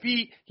times on the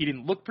feet. He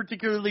didn't look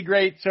particularly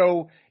great.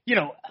 So,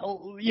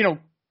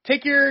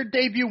 take your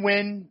debut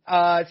win.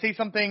 Say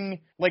something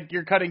like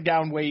you're cutting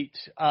down weight,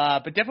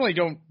 but definitely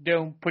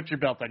don't put your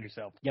belt on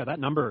yourself. Yeah, that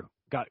number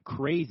got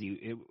crazy.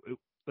 It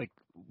like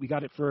we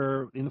got it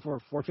for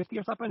 450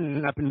 or something, and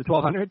ended up in the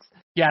 1200s.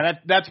 Yeah,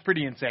 that's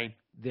pretty insane.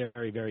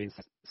 Very, very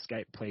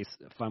Skype plays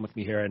fun with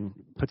me here and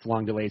puts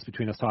long delays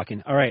between us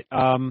talking. All right.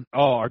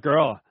 Our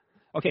girl.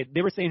 Okay,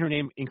 they were saying her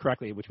name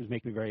incorrectly, which was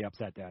making me very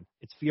upset, Dan.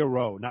 It's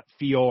Fiorot, not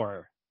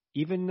Fior.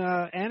 Even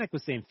Anik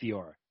was saying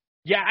Fior.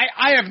 Yeah,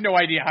 I have no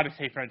idea how to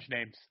say French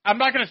names. I'm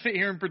not going to sit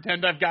here and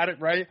pretend I've got it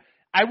right.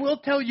 I will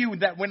tell you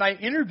that when I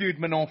interviewed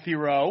Manon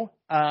Fiorot,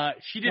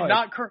 she did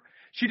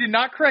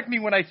not correct me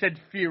when I said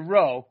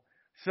Fiorot.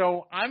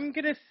 So I'm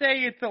going to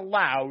say it's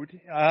allowed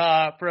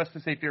for us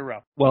to say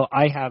Fiorot. Well,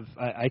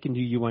 I can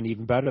do you one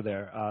even better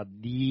there.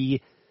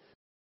 The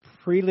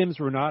prelims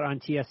were not on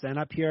TSN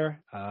up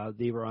here.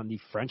 They were on the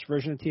French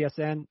version of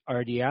TSN,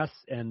 RDS,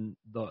 and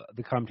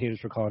the commentators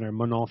were calling her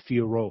Manon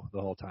Fiorot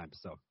the whole time.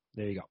 So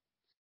there you go.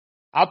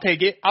 I'll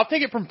take it. I'll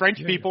take it from French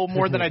people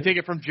more than I take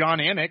it from John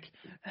Anik.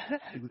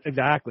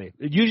 Exactly.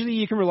 Usually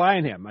you can rely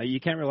on him. You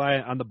can't rely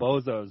on the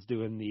bozos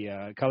doing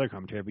the color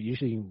commentary, but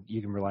usually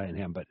you can rely on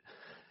him. But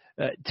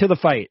to the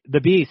fight, the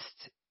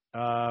Beast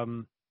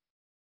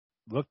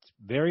looked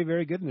very,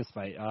 very good in this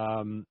fight.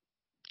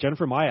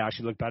 Jennifer Maia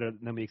actually looked better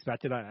than we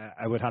expected,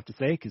 I would have to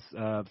say, because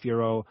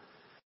Fiorot,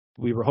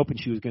 we were hoping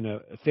she was going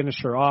to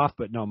finish her off,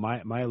 but no,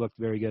 Maia looked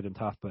very good and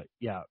tough. But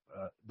yeah,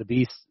 the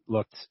Beast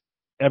looked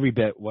every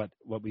bit what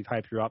we've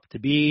hyped her up to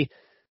be.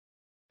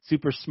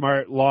 Super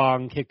smart,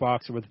 long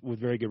kickboxer with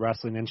very good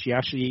wrestling, and she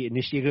actually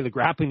initiated the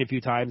grappling a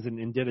few times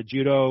and did a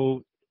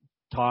judo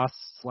toss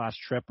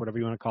 / trip, whatever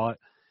you want to call it.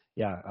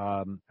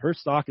 Yeah, her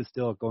stock is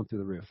still going through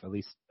the roof, at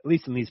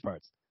least in these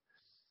parts.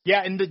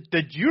 Yeah, and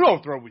the judo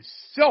throw was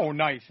so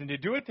nice, and to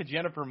do it to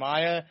Jennifer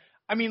Maia,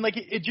 I mean, like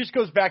it just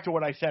goes back to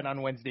what I said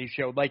on Wednesday's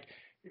show. Like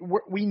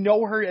we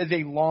know her as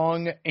a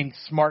long and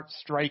smart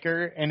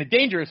striker, and a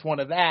dangerous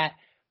one of that.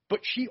 But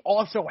she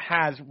also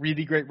has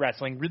really great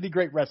wrestling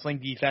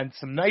defense,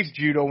 some nice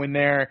judo in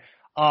there.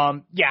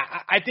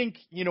 I think,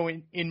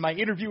 in my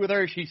interview with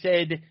her, she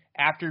said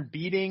after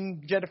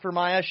beating Jennifer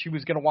Maia, she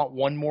was going to want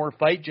one more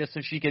fight just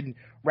so she could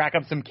rack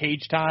up some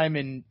cage time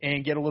and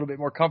get a little bit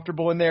more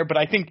comfortable in there. But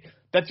I think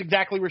that's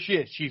exactly where she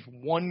is. She's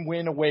one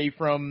win away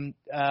from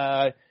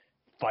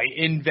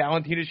fighting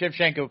Valentina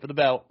Shevchenko for the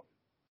belt.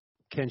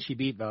 Can she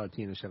beat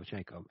Valentina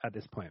Shevchenko at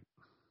this point?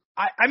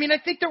 I mean, I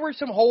think there were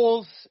some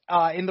holes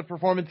in the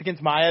performance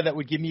against Maia that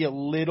would give me a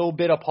little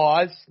bit of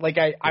pause. Like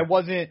I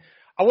wasn't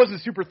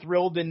super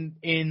thrilled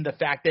in the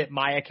fact that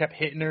Maia kept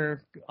hitting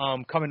her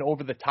coming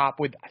over the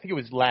top with, I think it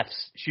was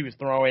lefts she was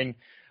throwing.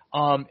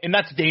 And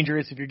that's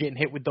dangerous if you're getting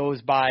hit with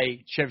those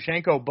by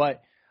Shevchenko.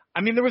 But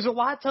I mean, there was a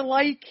lot to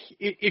like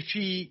if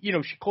she,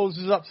 she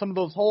closes up some of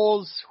those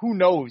holes. Who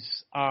knows?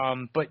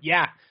 But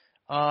yeah.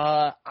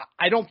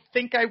 I don't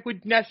think I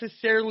would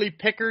necessarily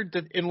pick her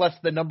unless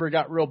the number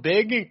got real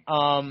big.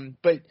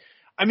 But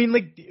I mean,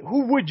 like,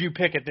 who would you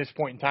pick at this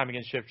point in time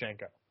against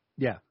Shevchenko?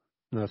 Yeah,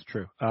 no, that's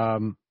true.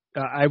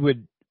 I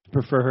would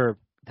prefer her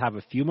to have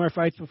a few more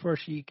fights before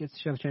she gets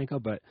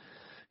Shevchenko, but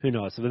who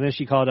knows? So then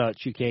she called out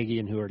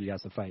Chukagian, who already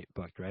has a fight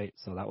booked, right?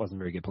 So that wasn't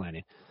very good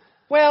planning.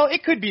 Well,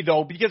 it could be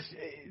though, because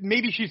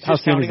maybe she's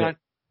just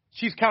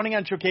counting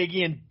on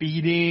Chukagian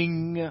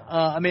beating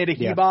Amanda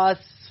Ribas.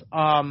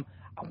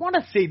 I want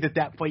to say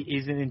that fight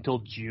isn't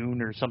until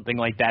June or something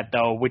like that,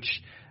 though,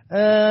 which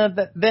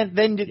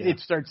it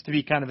starts to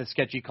be kind of a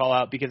sketchy call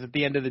out, because at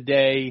the end of the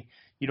day,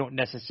 you don't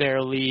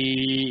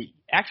necessarily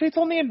 – actually, it's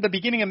only in the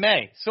beginning of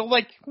May. So,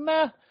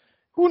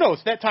 who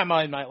knows? That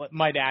timeline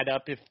might add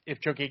up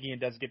if Chokagian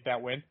does get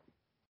that win.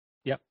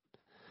 Yep.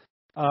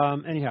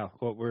 Anyhow,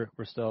 we're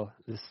still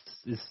 – this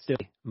is still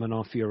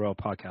Manon Fiorot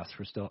podcast.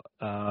 We're still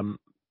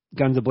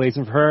guns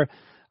a-blazing for her.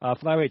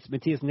 Flyweights,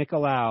 Matthias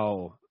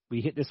Nicolau. We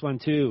hit this one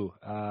too.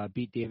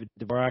 Beat David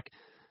Dvorak.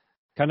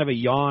 Kind of a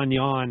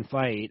yawn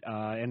fight.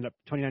 Ended up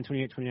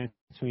 29-28,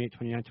 29-28,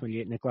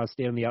 29-28. Nicolau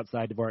stayed on the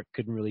outside. Dvorak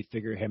couldn't really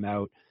figure him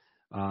out.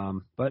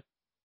 But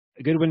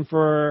a good win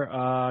for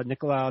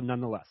Nicolau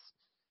nonetheless.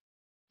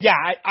 Yeah,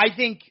 I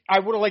think I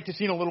would have liked to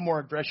seen a little more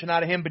aggression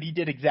out of him, but he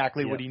did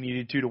exactly what he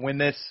needed to win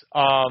this.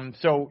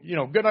 So,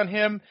 good on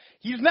him.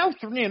 He's now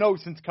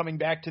 3-0 since coming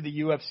back to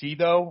the UFC,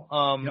 though,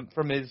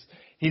 from his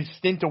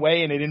stint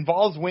away, and it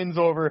involves wins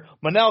over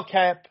Manel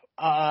Kape,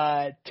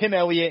 Tim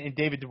Elliott, and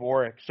David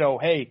Dvorak. So,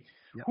 hey,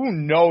 who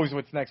knows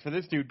what's next for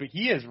this dude, but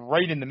he is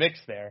right in the mix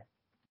there.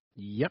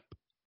 Yep,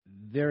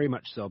 very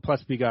much so.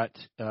 Plus, we got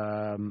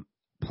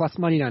plus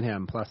money on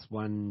him, plus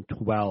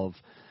 112.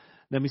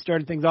 Then we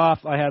started things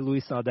off. I had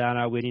Luis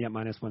Saldana winning at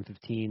minus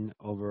 115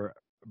 over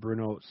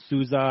Bruno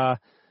Souza.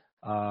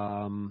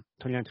 29-28,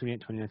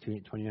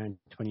 29-28,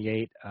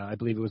 29-28. I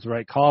believe it was the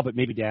right call, but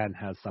maybe Dan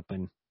has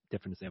something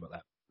different to say about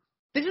that.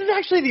 This is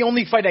actually the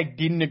only fight I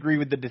didn't agree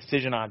with the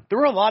decision on. There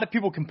were a lot of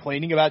people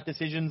complaining about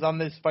decisions on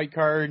this fight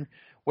card,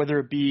 whether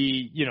it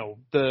be,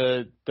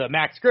 the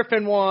Max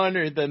Griffin one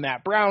or the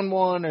Matt Brown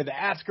one or the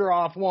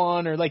Askarov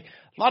one, or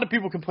a lot of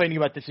people complaining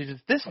about decisions.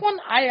 This one,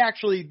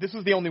 this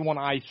was the only one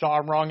I saw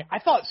wrong. I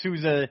thought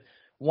Souza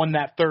won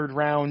that third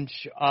round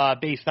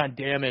based on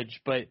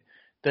damage, but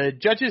the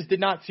judges did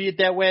not see it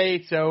that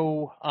way.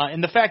 So,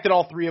 and the fact that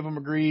all three of them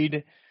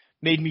agreed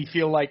made me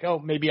feel like, oh,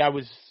 maybe I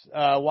was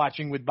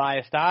watching with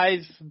biased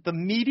eyes. The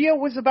media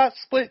was about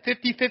split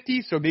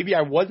 50-50, so maybe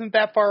I wasn't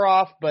that far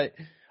off. But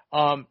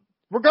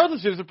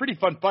regardless, it was a pretty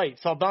fun fight.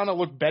 Saldana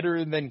looked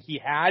better than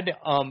he had,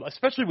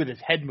 especially with his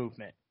head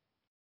movement.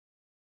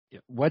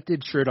 What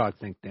did Sherdog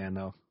think, Dan,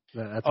 though?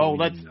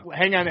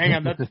 Hang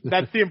on.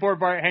 That's the important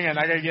part. Hang on,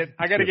 I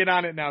gotta get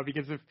on it now,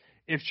 because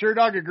if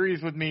Sherdog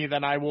agrees with me,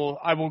 then I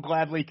will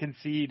gladly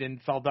concede and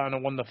Saldana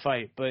won the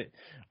fight. But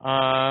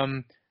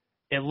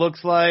it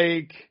looks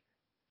like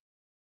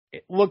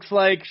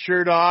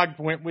Sherdog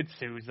went with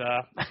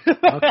Souza.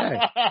 Okay.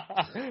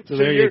 So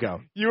there you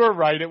go. You were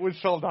right. It was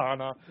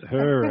Saldana.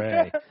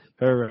 Hooray.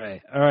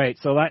 Hooray. All right.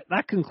 So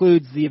that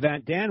concludes the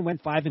event. Dan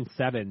went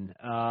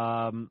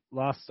 5-7.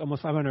 Lost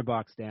almost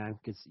 $500, Dan,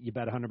 because you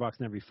bet $100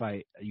 in every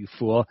fight, you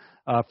fool.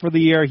 For the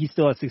year, he's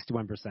still at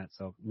 61%.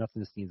 So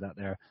nothing to sneeze at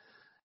there.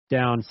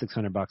 Down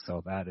 $600,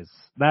 so that is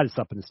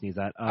something to sneeze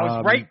at. I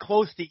was right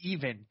close to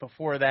even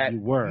before that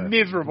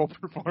miserable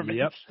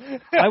performance.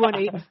 Yep. I went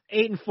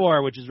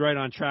 8-4, which is right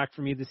on track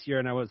for me this year,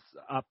 and I was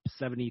up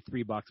 $73,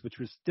 which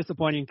was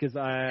disappointing because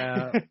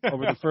I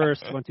over the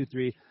first 1, 2,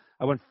 3,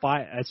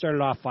 I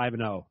started off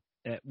 5-0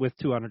 with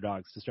two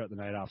underdogs to start the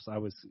night off. So I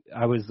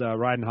was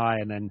riding high,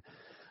 and then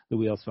the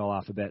wheels fell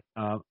off a bit.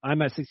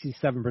 I'm at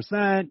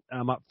 67%.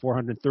 I'm up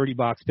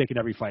 $430 picking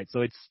every fight.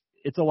 So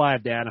it's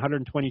alive, Dan.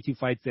 122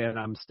 fights in.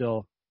 I'm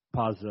still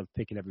positive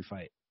picking every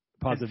fight.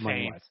 Positive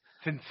money-wise.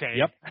 It's insane.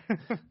 Yep.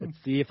 Let's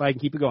see if I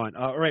can keep it going.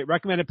 All right,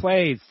 recommended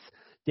plays.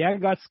 Dan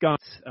got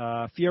skunked.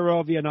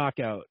 Fiorillo via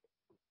knockout.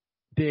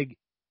 Big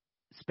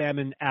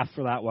spamming F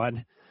for that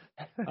one.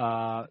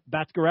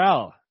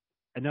 Batgarel,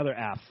 another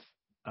F.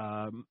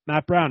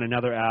 Matt Brown,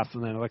 another F.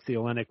 And then Alexei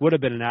Olenek would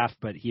have been an F,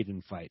 but he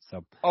didn't fight.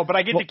 So. Oh, but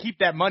I get to keep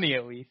that money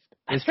at least.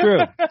 It's true.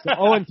 So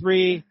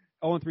 0-3,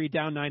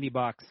 down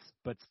 $90.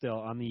 But still,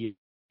 on the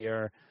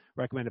year,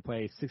 recommended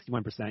play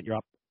 61%. You're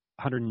up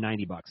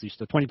 $190. You're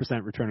still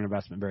 20% return on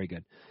investment. Very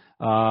good.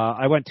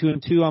 I went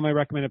 2-2 on my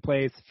recommended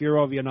plays.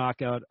 Fiorillo via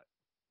knockout,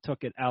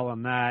 took it L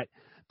on that.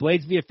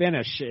 Blades via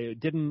finish.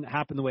 It didn't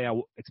happen the way I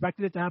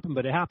expected it to happen,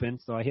 but it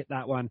happened. So I hit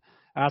that one.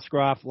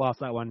 Askarov lost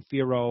that one.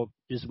 Fiorillo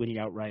just winning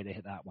outright. I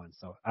hit that one.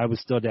 So I was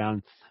still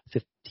down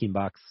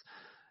 $15.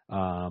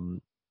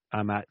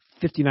 I'm at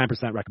 59%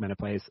 recommended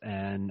plays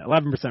and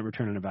 11%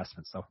 return on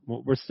investment. So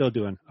we're still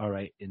doing all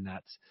right in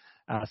that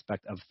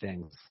aspect of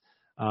things.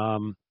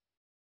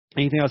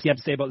 Anything else you have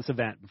to say about this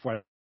event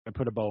before I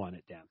put a bow on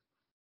it, Dan?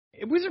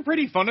 It was a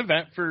pretty fun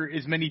event for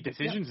as many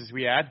decisions as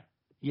we had.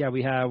 Yeah,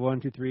 we have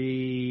 1, 2,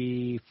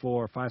 3,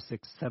 4, 5,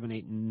 6, 7,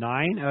 8,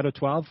 9 out of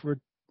 12.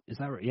 Is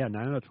that right? Yeah,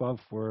 9 out of 12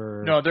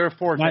 were. No, there are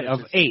 4 of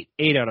 8.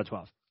 8 out of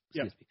 12.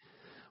 Excuse me.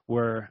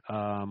 Were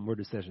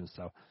decisions.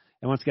 So.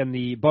 And once again,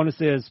 the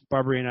bonuses,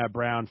 Barberina,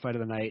 Brown, fight of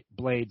the night,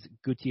 Blades,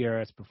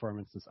 Gutierrez,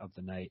 performances of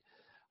the night.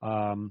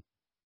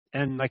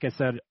 And like I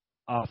said,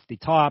 off the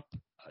top,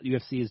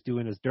 UFC is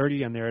doing us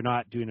dirty, and they're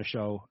not doing a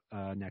show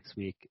next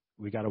week.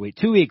 We got to wait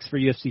 2 weeks for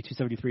UFC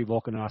 273,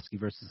 Volkanovski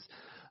versus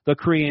the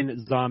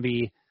Korean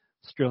Zombie,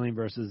 Sterling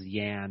versus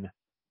Yan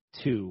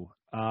 2.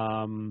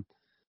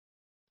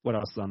 What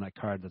else is on that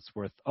card that's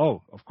worth?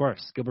 Oh, of course,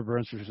 Gilbert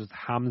Burns versus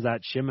Khamzat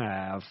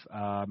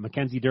Chimaev.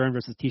 Mackenzie Dern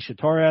versus Tisha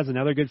Torres,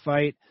 another good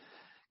fight.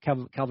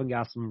 Kelvin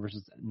Gastelum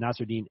versus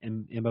Nasruddin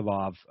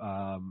Imavov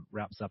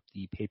wraps up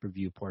the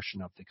pay-per-view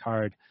portion of the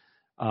card.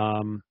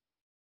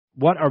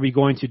 What are we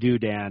going to do,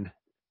 Dan,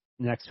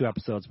 next 2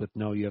 episodes with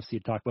no UFC to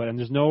talk about? And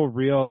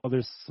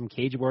there's some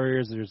Cage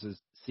Warriors, there's a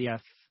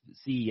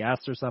CES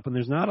or something.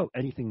 There's not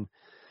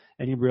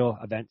any real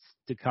events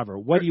to cover.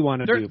 What do you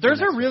want to do? There's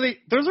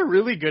a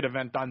really good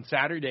event on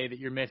Saturday that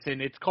you're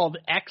missing. It's called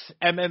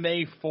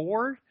XMMA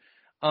 4.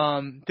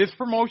 This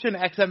promotion,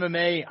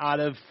 XMMA, out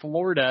of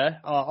Florida,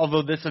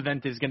 although this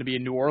event is going to be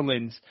in New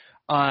Orleans,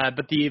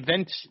 but the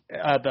event,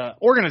 the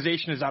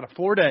organization is out of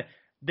Florida.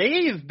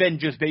 They've been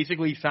just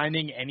basically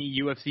signing any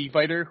UFC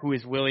fighter who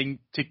is willing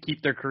to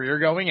keep their career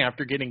going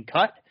after getting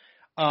cut.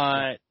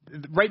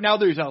 Right now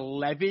there's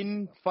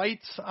 11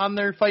 fights on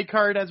their fight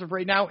card as of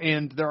right now,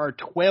 and there are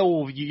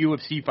 12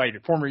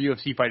 former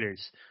UFC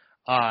fighters,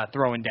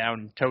 throwing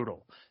down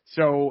total.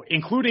 So,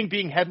 including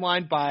being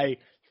headlined by,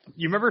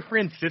 you remember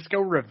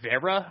Francisco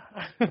Rivera?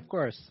 Of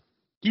course.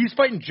 He's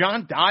fighting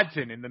John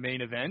Dodson in the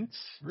main event.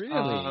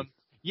 Really?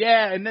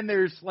 Yeah, and then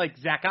there's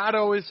Zach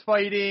Otto is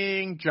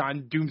fighting,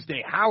 John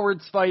Doomsday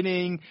Howard's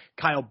fighting,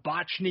 Kyle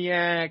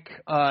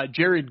Bochniak,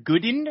 Jared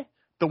Gooden,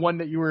 the one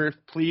that you were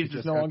pleased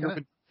is no longer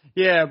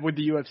with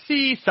the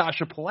UFC.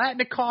 Sasha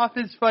Palatnikov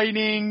is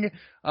fighting.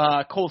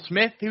 Cole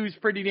Smith, who's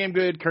pretty damn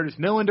good. Curtis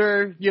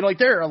Millender.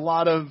 There are a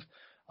lot of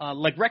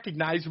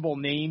recognizable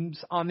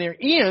names on there.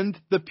 And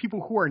the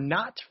people who are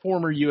not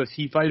former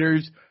UFC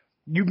fighters,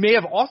 you may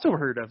have also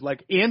heard of,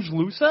 like Ange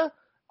Lusa.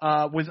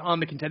 was on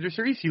the Contender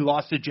Series. He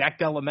lost to Jack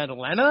Della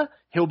Maddalena.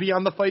 He'll be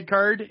on the fight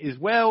card as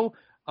well.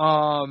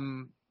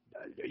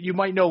 You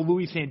might know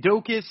Louis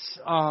Sandokis,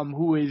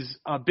 who is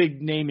a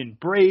big name in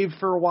Brave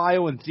for a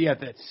while in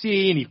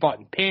CFFC, and he fought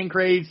in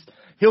Pancrase.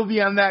 He'll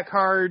be on that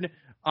card.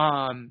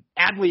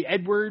 Adley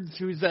Edwards,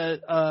 who's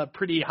a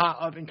pretty hot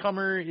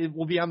up-and-comer,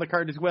 will be on the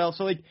card as well.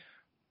 So, like,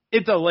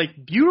 it's a,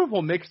 like,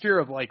 beautiful mixture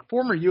of, like,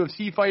 former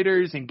UFC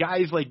fighters and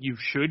guys, like, you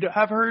should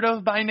have heard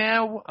of by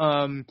now.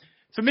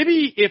 So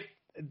maybe if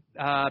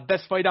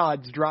Best Fight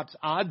Odds drops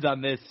odds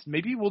on this,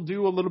 maybe we'll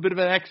do a little bit of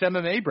an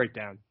ex-MMA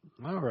breakdown.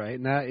 All right,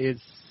 and that is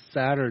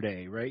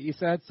Saturday, right, you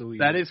said?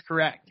 That is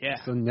correct, yeah.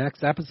 So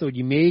next episode,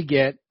 you may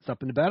get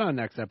something to bet on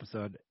next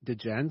episode,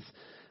 gents.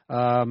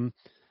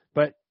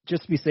 But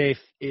just to be safe,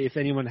 if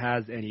anyone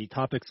has any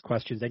topics,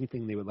 questions,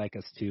 anything they would like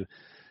us to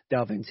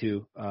delve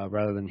into,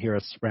 rather than hear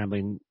us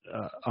rambling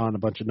on a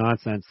bunch of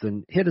nonsense,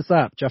 then hit us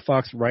up. Jeff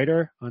Fox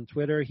Writer on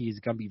Twitter. He's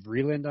Gumby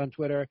Vreeland on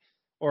Twitter.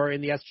 Or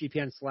in the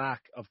SGPN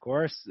Slack, of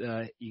course.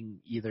 You can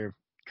either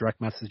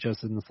direct message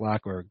us in the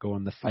Slack or go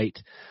on the Fight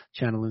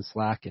channel in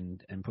Slack and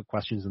put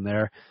questions in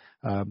there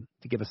to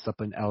give us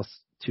something else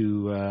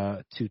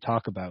to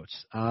talk about.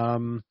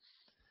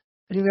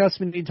 Anything else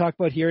we need to talk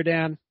about here,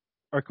 Dan?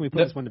 Or can we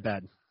put this one to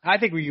bed? I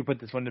think we can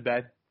put this one to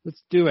bed.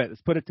 Let's do it.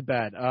 Let's put it to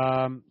bed.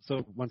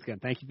 So once again,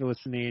 thank you for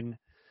listening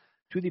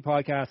to the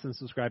podcast and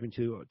subscribing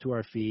to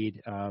our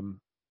feed.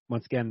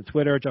 Once again,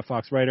 Twitter, Jeff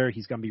Fox Writer.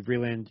 He's going to be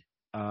Vreeland.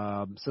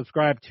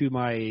 Subscribe to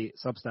my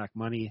Substack,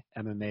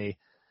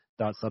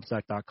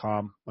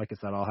 money.substack.com. Like I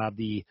said, I'll have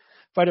the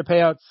fighter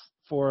payouts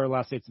for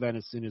last night's event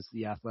as soon as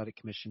the Athletic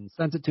Commission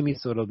sends it to me,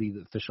 so it'll be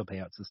the official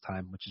payouts this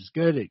time, which is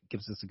good. It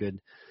gives us a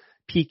good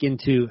peek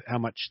into how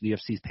much the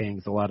UFC is paying,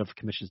 because a lot of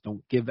commissions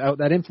don't give out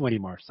that info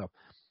anymore. So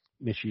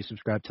make sure you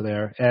subscribe to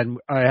there. And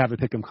I have a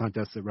pick'em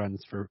contest that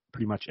runs for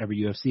pretty much every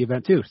UFC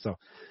event too. So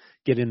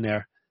get in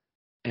there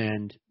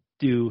and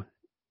do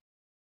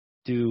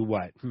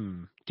what?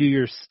 Do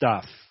your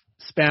stuff.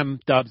 Spam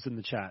dubs in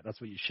the chat.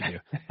 That's what you should do.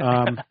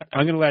 I'm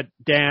going to let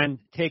Dan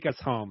take us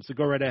home. So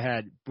go right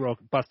ahead.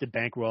 Busted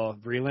bankroll.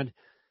 Vreeland.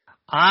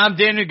 I'm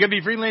Daniel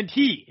Gumby Vreeland.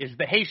 He is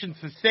the Haitian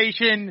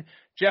sensation,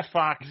 Jeff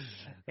Fox.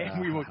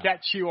 And we will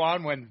catch you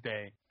on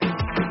Wednesday.